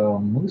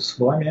мы с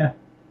вами...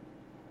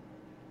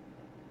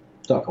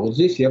 Так, а вот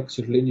здесь я, к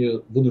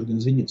сожалению, вынужден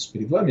извиниться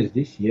перед вами.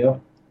 Здесь я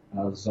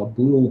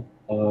забыл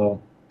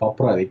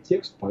поправить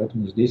текст,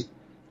 поэтому здесь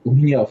у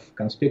меня в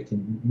конспекте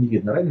не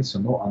видно разницы,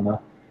 но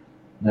она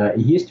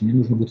есть. Мне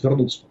нужно будет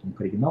вернуться потом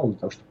к оригиналу, для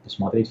того, чтобы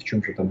посмотреть, в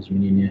чем же там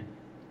изменение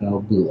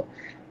было.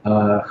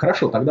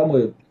 Хорошо, тогда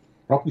мы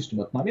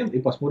пропустим этот момент и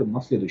посмотрим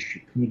на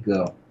следующий.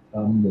 Книга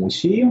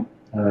Мосии.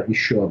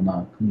 Еще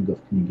одна книга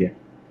в книге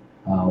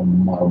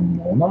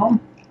Мормона.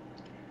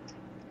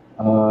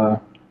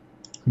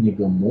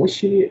 Книга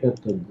Мосии,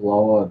 это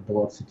глава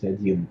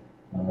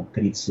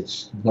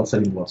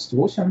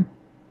 21-28.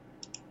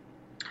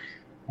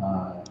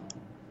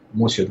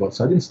 Мосия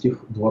 21,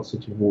 стих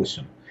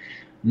 28.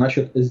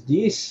 Значит,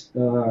 здесь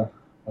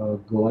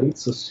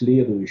говорится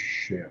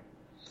следующее.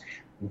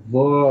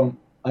 В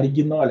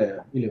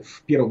оригинале, или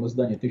в первом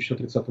издании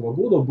 1930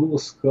 года было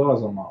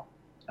сказано: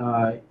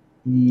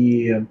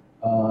 «И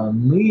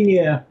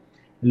ныне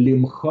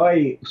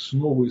Лимхай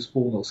снова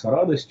исполнился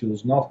радостью,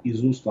 узнав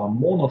из уст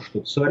Аммона,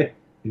 что царь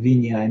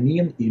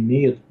Вениамин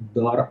имеет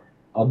дар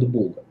от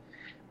Бога».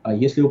 А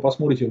если вы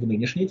посмотрите в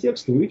нынешний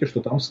текст, вы увидите,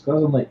 что там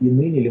сказано: «И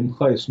ныне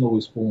Лимхай снова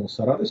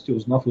исполнился радостью,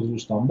 узнав из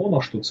уст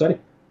Аммона, что царь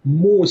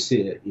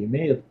Мосия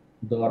имеет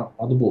дар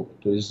от Бога».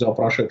 То есть за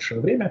прошедшее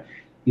время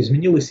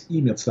изменилось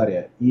имя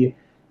царя. И,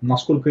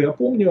 насколько я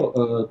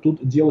помню,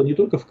 тут дело не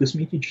только в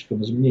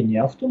косметическом изменении,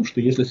 а в том,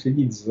 что если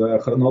следить за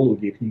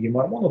хронологией книги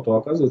Мормона, то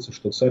оказывается,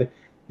 что царь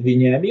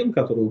Вениамин,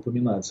 который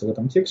упоминается в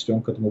этом тексте,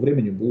 он к этому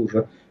времени был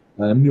уже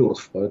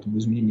мертв, поэтому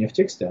изменение в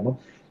тексте, оно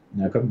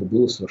как бы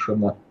было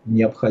совершенно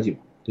необходимо.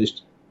 То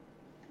есть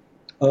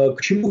к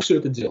чему все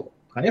это дело?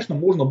 Конечно,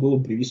 можно было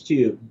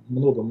привести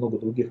много-много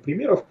других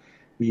примеров,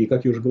 и,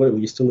 как я уже говорил,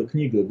 есть целая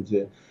книга,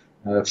 где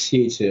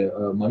все эти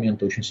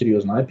моменты очень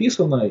серьезно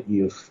описаны,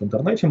 и в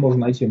интернете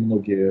можно найти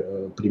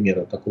многие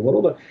примеры такого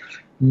рода.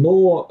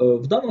 Но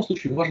в данном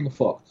случае важен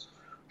факт,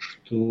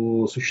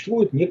 что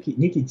существует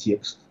некий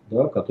текст,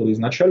 да, который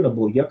изначально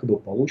был якобы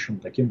получен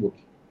таким вот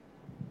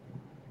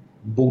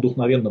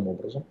богодухновенным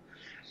образом.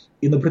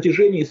 И на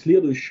протяжении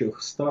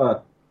следующих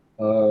 100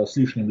 с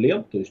лишним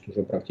лет, то есть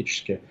уже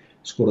практически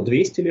скоро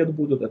 200 лет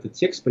будет, этот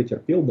текст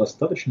претерпел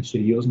достаточно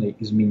серьезные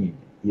изменения.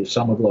 И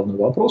самый главный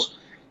вопрос,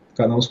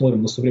 когда мы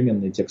смотрим на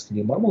современные тексты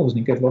книги Мормона,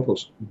 возникает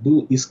вопрос: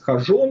 был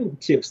искажен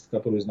текст,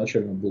 который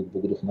изначально был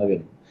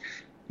богодухновенным,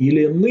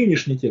 или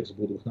нынешний текст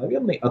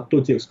богодухновенный, а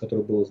тот текст,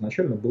 который был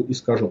изначально, был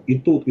искажен? И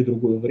тот, и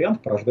другой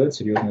вариант порождает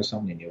серьезные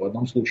сомнения. В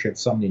одном случае это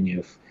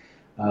сомнение в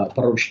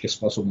пророческих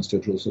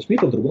способностях Джозефа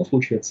Смита, в другом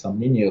случае это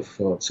сомнение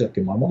в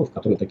церкви мормонов,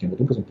 которые таким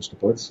вот образом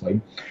поступают со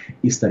своим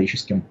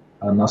историческим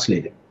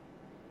наследием.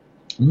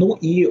 Ну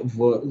и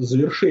в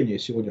завершение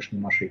сегодняшней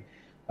нашей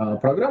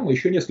программы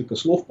еще несколько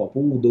слов по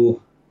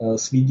поводу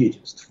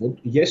свидетельств. Вот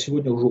я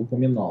сегодня уже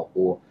упоминал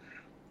о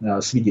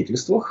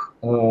свидетельствах,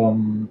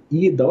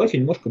 и давайте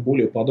немножко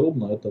более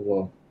подробно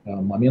этого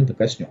момента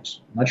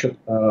коснемся. Значит,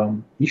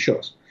 еще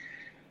раз.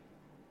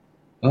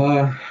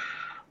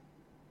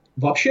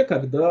 Вообще,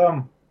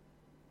 когда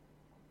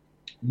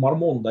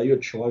Мормон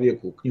дает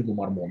человеку книгу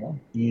Мормона,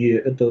 и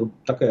это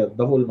такая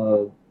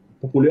довольно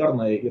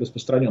популярная и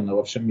распространенная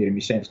во всем мире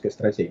мессианская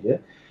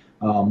стратегия,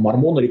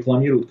 мормоны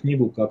рекламируют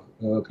книгу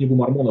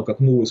Мормона как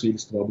новое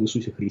свидетельство об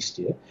Иисусе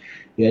Христе,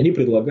 и они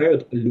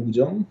предлагают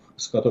людям,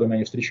 с которыми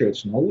они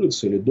встречаются на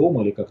улице или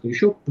дома, или как-то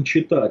еще,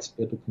 почитать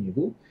эту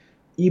книгу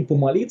и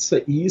помолиться,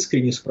 и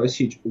искренне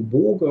спросить у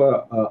Бога,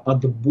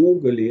 от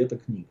Бога ли эта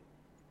книга.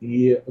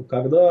 И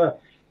когда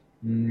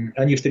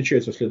они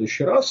встречаются в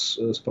следующий раз,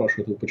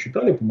 спрашивают: вы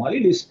почитали,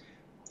 помолились,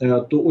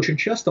 то очень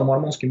часто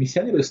мормонские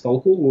миссионеры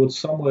истолковывают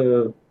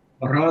самые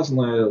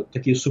разные,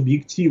 такие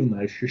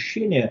субъективные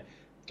ощущения,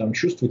 там,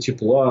 чувство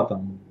тепла,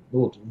 там,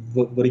 вот,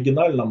 в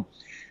оригинальном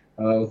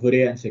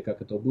варианте,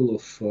 как это было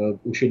в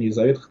учении и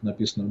заветах,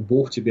 написано: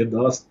 «Бог тебе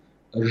даст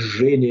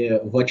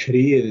жжение в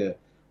чреве,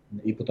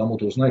 и потому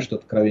ты узнаешь, что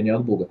это откровение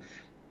от Бога».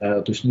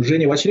 То есть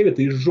жжение в чреве –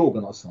 это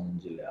изжога на самом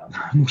деле.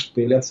 Она может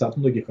появляться от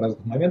многих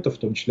разных моментов, в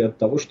том числе от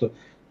того, что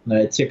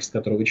текст,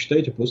 который вы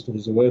читаете, просто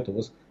вызывает у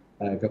вас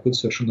какую-то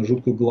совершенно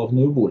жуткую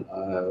головную боль.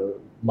 А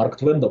Марк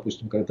Твен,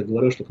 допустим, когда-то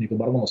говорил, что книга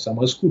Мормонов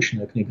самая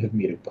скучная книга в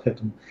мире,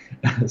 поэтому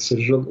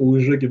у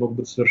изжоги могут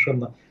быть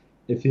совершенно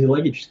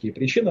физиологические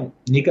причины,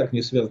 никак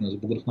не связанные с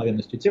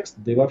богодухновенностью текста,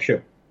 да и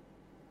вообще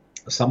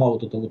сама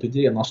вот эта вот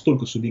идея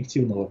настолько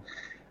субъективного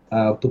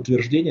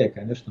подтверждения,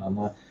 конечно,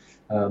 она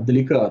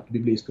далека от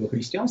библейского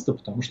христианства,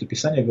 потому что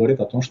Писание говорит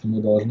о том, что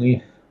мы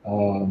должны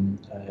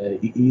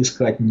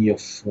искать не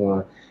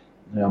в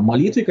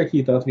молитве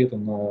какие-то ответы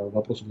на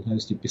вопросы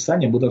богодухновенности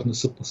Писания, мы должны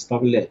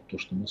сопоставлять то,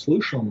 что мы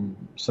слышим,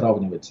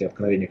 сравнивать те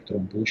откровения,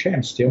 которые мы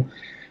получаем, с тем,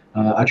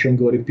 о чем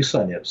говорит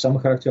Писание. Самый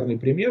характерный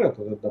пример –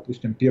 это,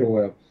 допустим,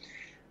 первое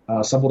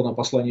соборное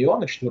послание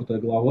Иоанна, 4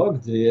 глава,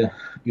 где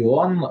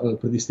Иоанн,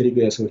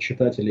 предостерегая своих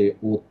читателей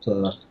от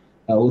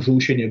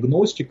лжеучения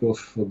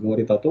гностиков,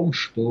 говорит о том,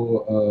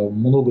 что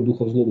много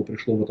духов злого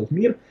пришло в этот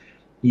мир,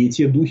 и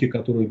те духи,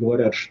 которые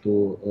говорят,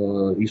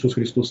 что Иисус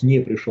Христос не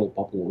пришел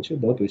по плоти,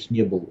 да, то есть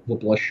не был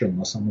воплощен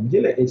на самом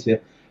деле,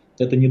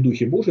 это не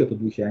духи Божии, это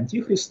духи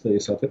Антихриста, и,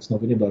 соответственно,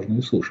 вы не должны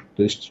их слушать.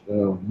 То есть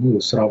мы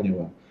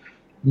сравниваем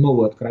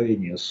новое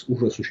откровение с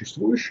уже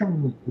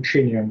существующим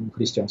учением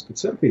христианской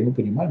церкви, и мы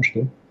понимаем,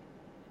 что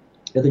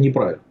это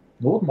неправильно.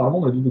 Но вот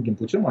мормоны идут другим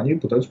путем, они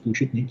пытаются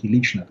получить некие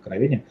личные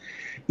откровения.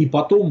 И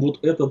потом вот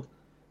этот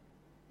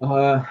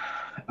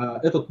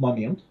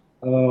момент,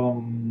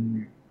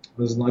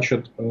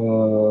 значит,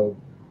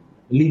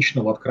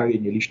 личного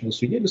откровения, личного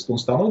свидетельства, он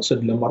становится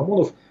для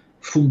мормонов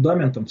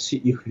фундаментом всей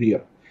их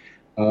веры.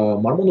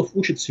 Мормонов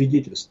учат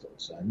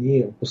свидетельствовать.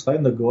 Они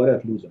постоянно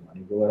говорят людям,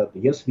 они говорят: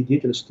 я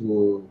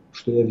свидетельствую,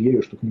 что я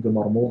верю, что книга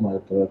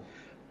Мормона – это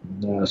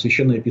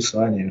священное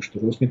писание, что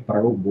Иисус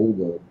пророк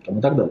Бога, там,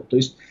 и так далее. То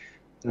есть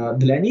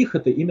для них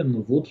это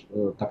именно вот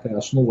такая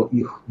основа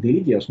их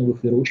религии, основа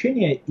их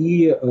вероучения,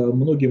 и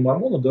многие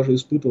мормоны, даже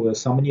испытывая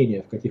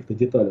сомнения в каких-то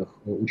деталях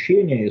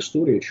учения,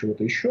 истории,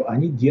 чего-то еще,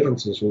 они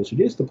держатся за свое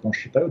свидетельство, потому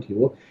что считают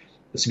его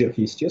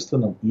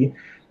сверхъестественным и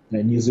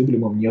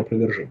неизыблемым,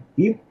 неопровержимым.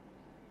 И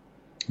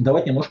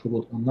давайте немножко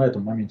вот на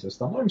этом моменте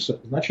остановимся.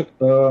 Значит,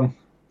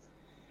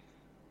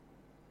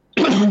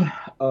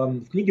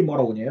 в книге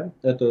Морония,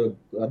 это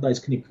одна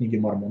из книги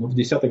Мормонов, в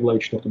 10 главе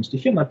 4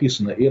 стихе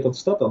написано, и эта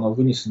цитата, она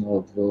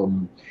вынесена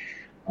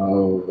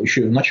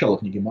еще и в начало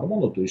книги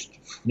Мормона, то есть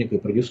в некое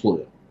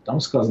предисловие. Там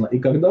сказано: «И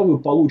когда вы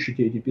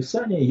получите эти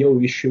писания, я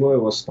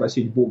увещеваю вас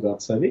спросить Бога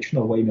Отца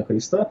Вечного во имя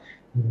Христа,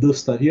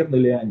 достоверны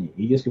ли они.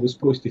 И если вы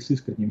спросите с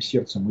искренним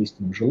сердцем и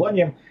истинным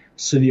желанием,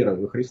 с верой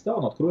во Христа,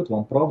 Он откроет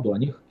вам правду о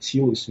них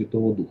силой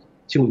Святого Духа».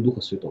 Силой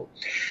Духа Святого.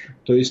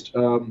 То есть,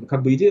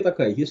 как бы идея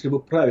такая: если вы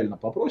правильно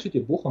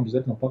попросите, Бог вам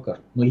обязательно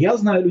покажет. Но я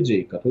знаю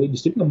людей, которые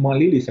действительно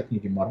молились о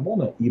книге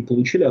Мормона и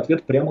получили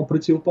ответ прямо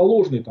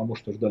противоположный тому,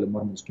 что ждали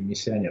мормонские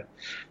миссионеры.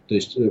 То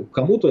есть,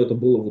 кому-то это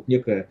было вот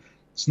некое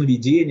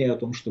сновидение о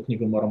том, что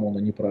книга Мормона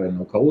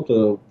неправильна, у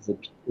кого-то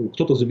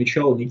кто-то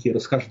замечал некие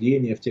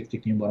расхождения в тексте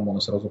книги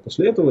Мормона сразу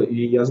после этого.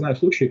 И я знаю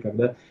случаи,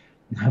 когда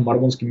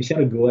мормонские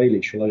миссионеры говорили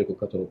человеку,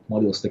 который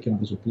молился таким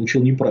образом,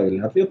 получил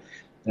неправильный ответ: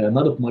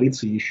 надо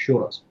помолиться еще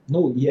раз.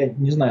 Ну, я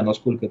не знаю,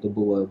 насколько это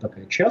была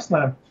такая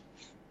частная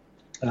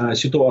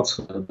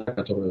ситуация, да,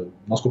 которая,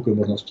 насколько ее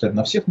можно распространять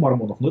на всех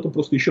мормонов, но это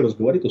просто еще раз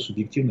говорит о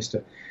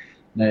субъективности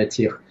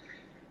тех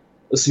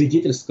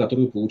свидетельств,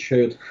 которые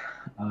получают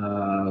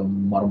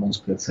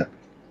мормонская церковь.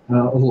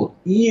 Вот.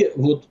 И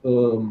вот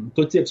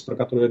тот текст, про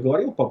который я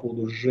говорил по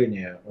поводу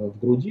жжения в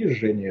груди,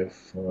 жжения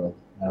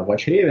в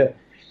чреве,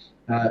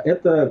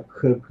 это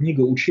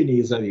книга Учения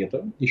и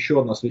Завета, еще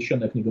одна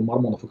священная книга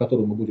Мормонов, о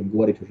которой мы будем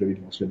говорить уже,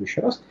 видимо, в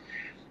следующий раз.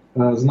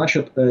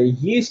 Значит,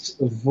 есть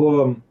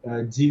в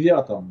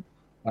 9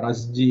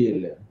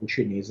 разделе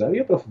Учения и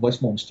Заветов, в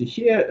 8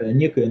 стихе,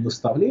 некое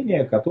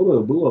наставление,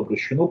 которое было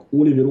обращено к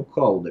Оливеру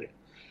Каудери.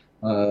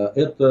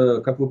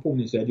 Это, как вы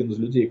помните, один из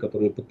людей,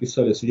 которые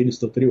подписали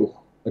свидетельство 3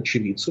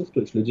 очевидцев, то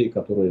есть людей,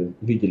 которые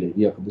видели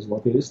якобы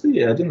золотые листы,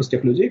 и один из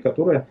тех людей,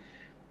 которые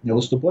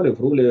выступали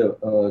в роли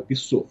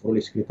писцов, в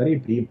роли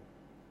секретарей при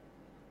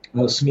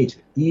смете.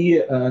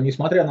 И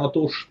несмотря на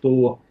то,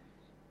 что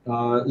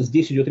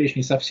здесь идет речь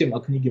не совсем о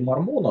книге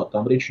Мормона,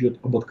 там речь идет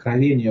об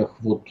откровениях,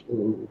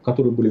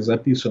 которые были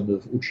записаны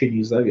в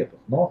Учении и Заветах.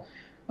 Но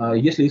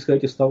если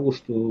исходить из того,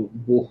 что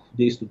Бог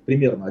действует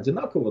примерно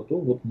одинаково, то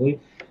вот мы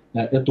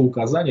это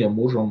указание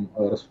можем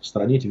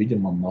распространить,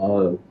 видимо,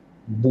 на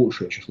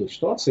большее число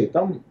ситуаций.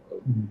 Там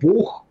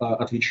Бог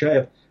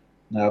отвечает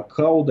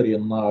Каудери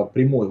на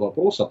прямой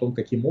вопрос о том,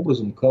 каким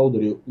образом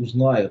Каудери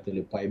узнает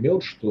или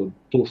поймет, что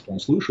то, что он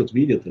слышит,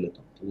 видит или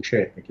там,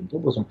 получает каким-то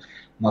образом,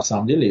 на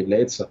самом деле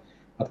является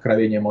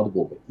откровением от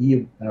Бога.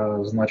 И,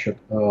 значит,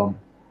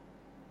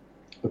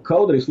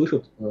 Каудери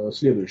слышит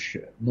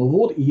следующее: «Но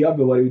вот я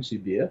говорю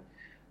тебе,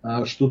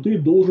 что ты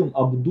должен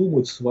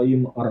обдумать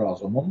своим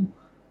разумом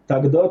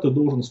тогда ты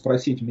должен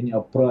спросить меня,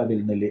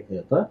 правильно ли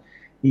это,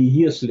 и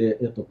если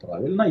это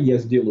правильно, я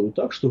сделаю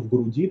так, что в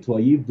груди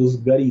твоей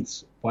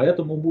возгорится.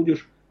 Поэтому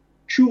будешь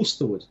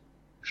чувствовать,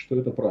 что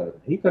это правильно.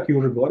 И, как я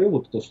уже говорил,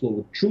 вот это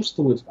слово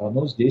 «чувствовать»,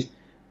 оно здесь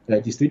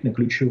действительно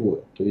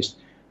ключевое. То есть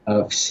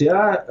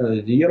вся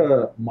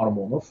вера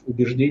мормонов,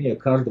 убеждение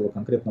каждого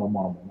конкретного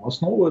мормона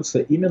основывается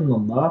именно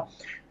на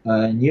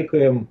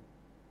некоем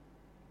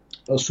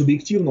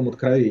субъективном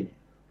откровении.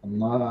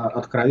 На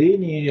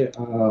откровении,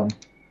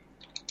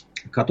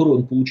 которое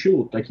он получил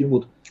вот таким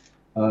вот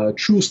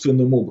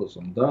чувственным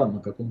образом, да, на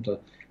каком-то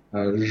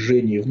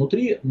жжении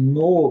внутри,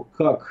 но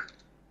как,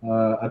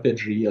 опять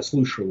же, я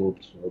слышал от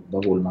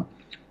довольно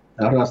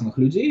разных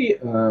людей,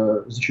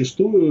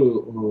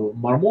 зачастую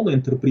мормоны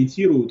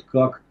интерпретируют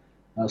как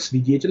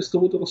свидетельство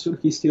вот этого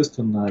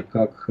сверхъестественное,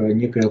 как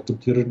некое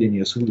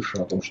подтверждение свыше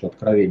о том, что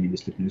откровение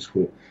действительно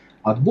исходит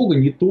от Бога,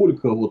 не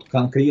только вот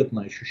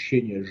конкретное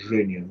ощущение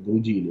жжения в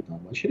груди или там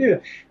в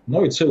чреве,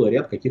 но и целый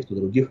ряд каких-то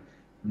других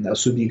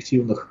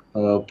субъективных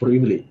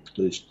проявлений.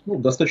 То есть,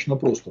 достаточно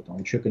просто. Там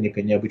у человека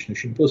некое необычное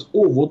ощущение. Просто,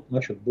 вот,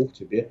 значит, Бог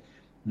тебе,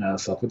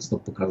 соответственно,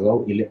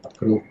 показал или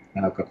открыл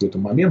какой-то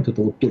момент.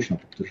 Это вот точно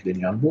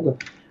подтверждение от Бога,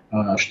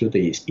 что это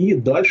есть. И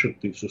дальше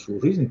ты всю свою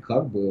жизнь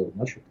как бы,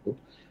 значит, вот,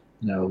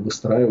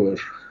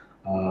 выстраиваешь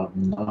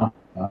на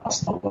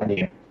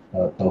основании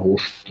того,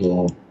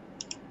 что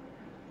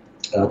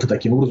ты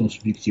таким образом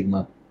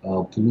субъективно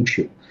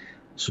получил,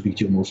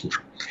 субъективно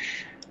услышал.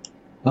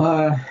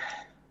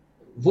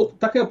 Вот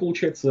такая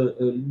получается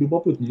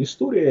любопытная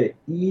история,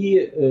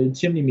 и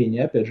тем не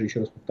менее, опять же, еще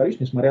раз повторюсь,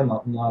 несмотря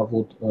на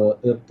вот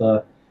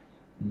это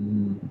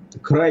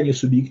крайне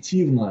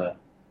субъективную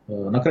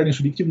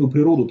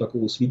природу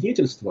такого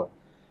свидетельства,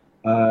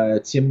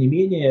 тем не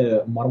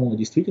менее, мормоны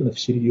действительно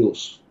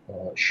всерьез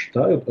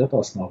считают это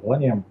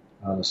основанием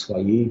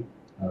своей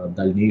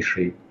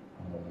дальнейшей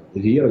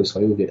веры и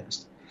своей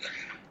уверенности.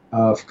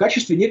 В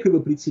качестве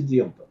некоего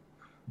прецедента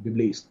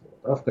библейского,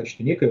 в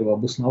качестве некоего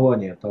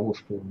обоснования того,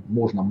 что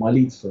можно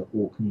молиться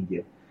о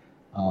книге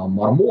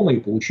Мормона и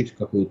получить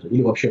какое-то,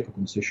 или вообще в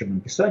каком-то священном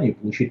писании,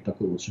 получить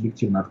такое вот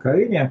субъективное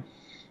откровение,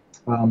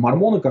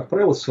 мормоны, как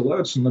правило,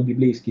 ссылаются на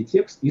библейский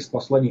текст из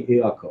послания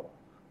Иакова.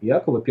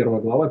 Иакова, 1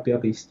 глава,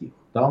 5 стих.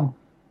 Там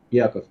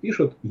Иаков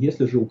пишет: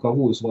 «Если же у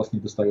кого из вас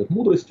недостает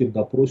мудрости,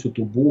 да просит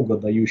у Бога,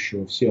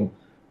 дающего всем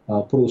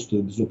просто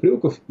и без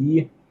упреков,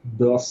 и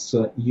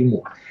дастся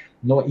ему».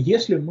 Но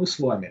если мы с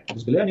вами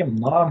взглянем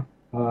на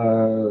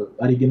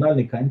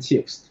оригинальный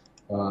контекст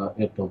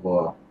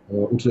этого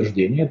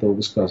утверждения, этого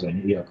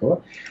высказывания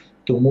Иакова,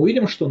 то мы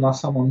увидим, что на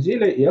самом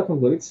деле Иаков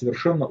говорит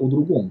совершенно о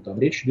другом. Там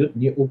речь идет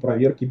не о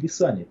проверке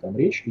Писаний, там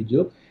речь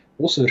идет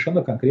о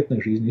совершенно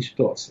конкретной жизненной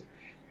ситуации.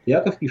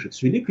 Иаков пишет: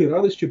 «С великой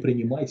радостью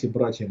принимайте,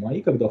 братья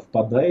мои, когда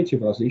впадаете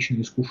в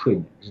различные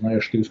искушения, зная,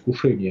 что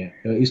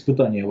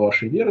испытание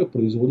вашей веры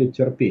производит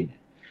терпение.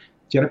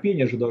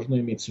 Терпение же должно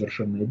иметь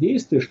совершенное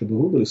действие, чтобы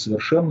вы были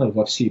совершенны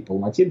во всей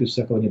полноте, без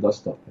всякого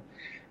недостатка.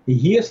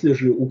 Если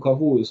же у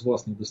кого из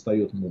вас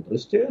недостает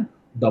мудрости,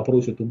 да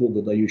просит у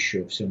Бога,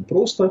 дающего всем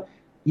просто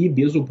и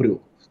без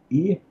упреков,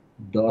 и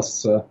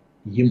дастся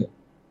ему».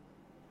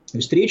 То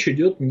есть речь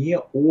идет не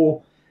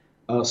о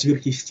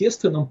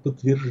сверхъестественном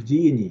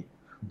подтверждении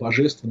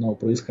божественного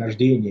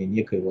происхождения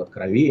некоего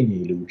откровения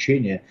или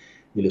учения,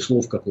 или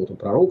слов какого-то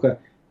пророка,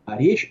 а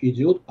речь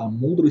идет о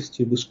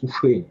мудрости в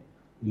искушении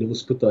или в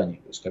испытании.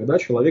 То есть когда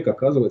человек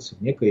оказывается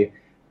в некой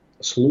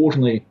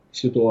сложной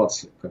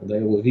ситуации, когда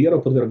его вера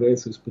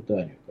подвергается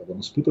испытанию, когда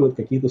он испытывает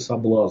какие-то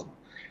соблазны,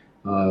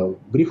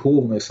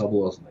 греховные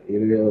соблазны,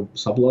 или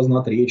соблазн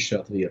отречься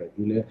от веры,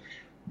 или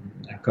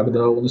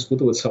когда он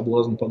испытывает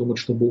соблазн подумать,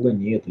 что Бога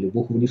нет, или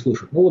Бог его не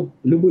слышит. Вот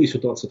любые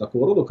ситуации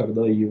такого рода,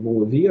 когда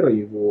его вера,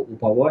 его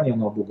упование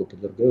на Бога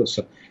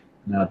подвергаются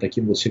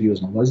таким вот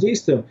серьезным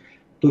воздействием,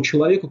 то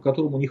человеку,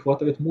 которому не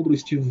хватает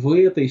мудрости в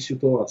этой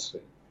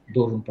ситуации,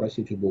 должен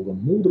просить у Бога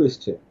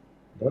мудрости,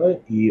 да,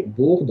 и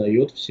Бог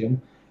дает всем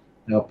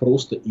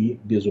просто и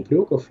без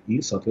упреков,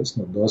 и,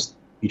 соответственно, даст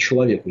и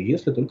человеку,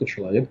 если только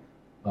человек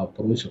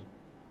просит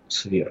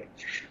с верой.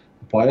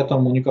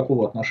 Поэтому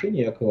никакого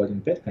отношения Иакова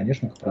 1.5,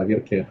 конечно, к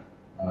проверке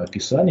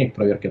Писаний, к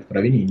проверке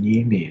откровений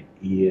не имеет.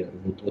 И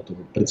вот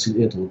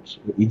эта вот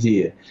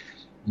идея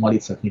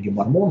молиться о книге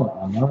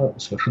Мормона, она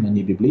совершенно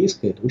не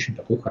библейская, это очень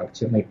такой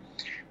характерный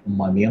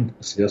момент,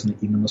 связанный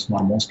именно с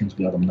мормонским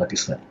взглядом на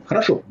Писание.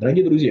 Хорошо,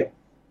 дорогие друзья,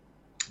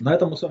 на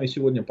этом мы с вами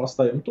сегодня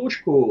поставим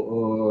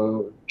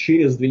точку.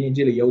 Через 2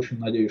 недели я очень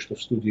надеюсь, что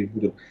в студии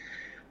будет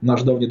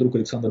наш давний друг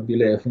Александр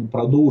Беляев. Мы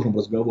продолжим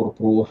разговор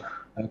про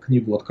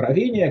книгу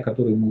Откровения, к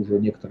которой мы уже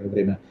некоторое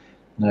время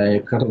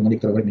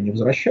не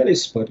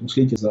возвращались, поэтому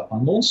следите за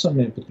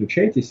анонсами,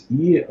 подключайтесь,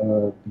 и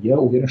я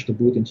уверен, что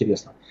будет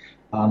интересно.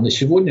 А на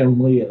сегодня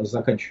мы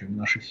заканчиваем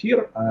наш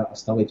эфир.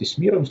 Оставайтесь с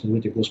миром,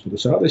 служите Господу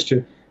с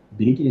радостью,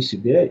 берегите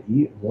себя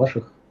и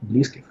ваших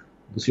близких.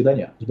 До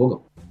свидания. С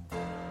Богом.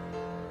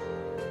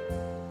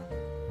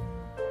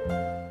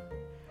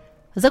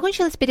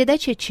 Закончилась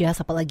передача «Час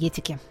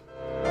апологетики».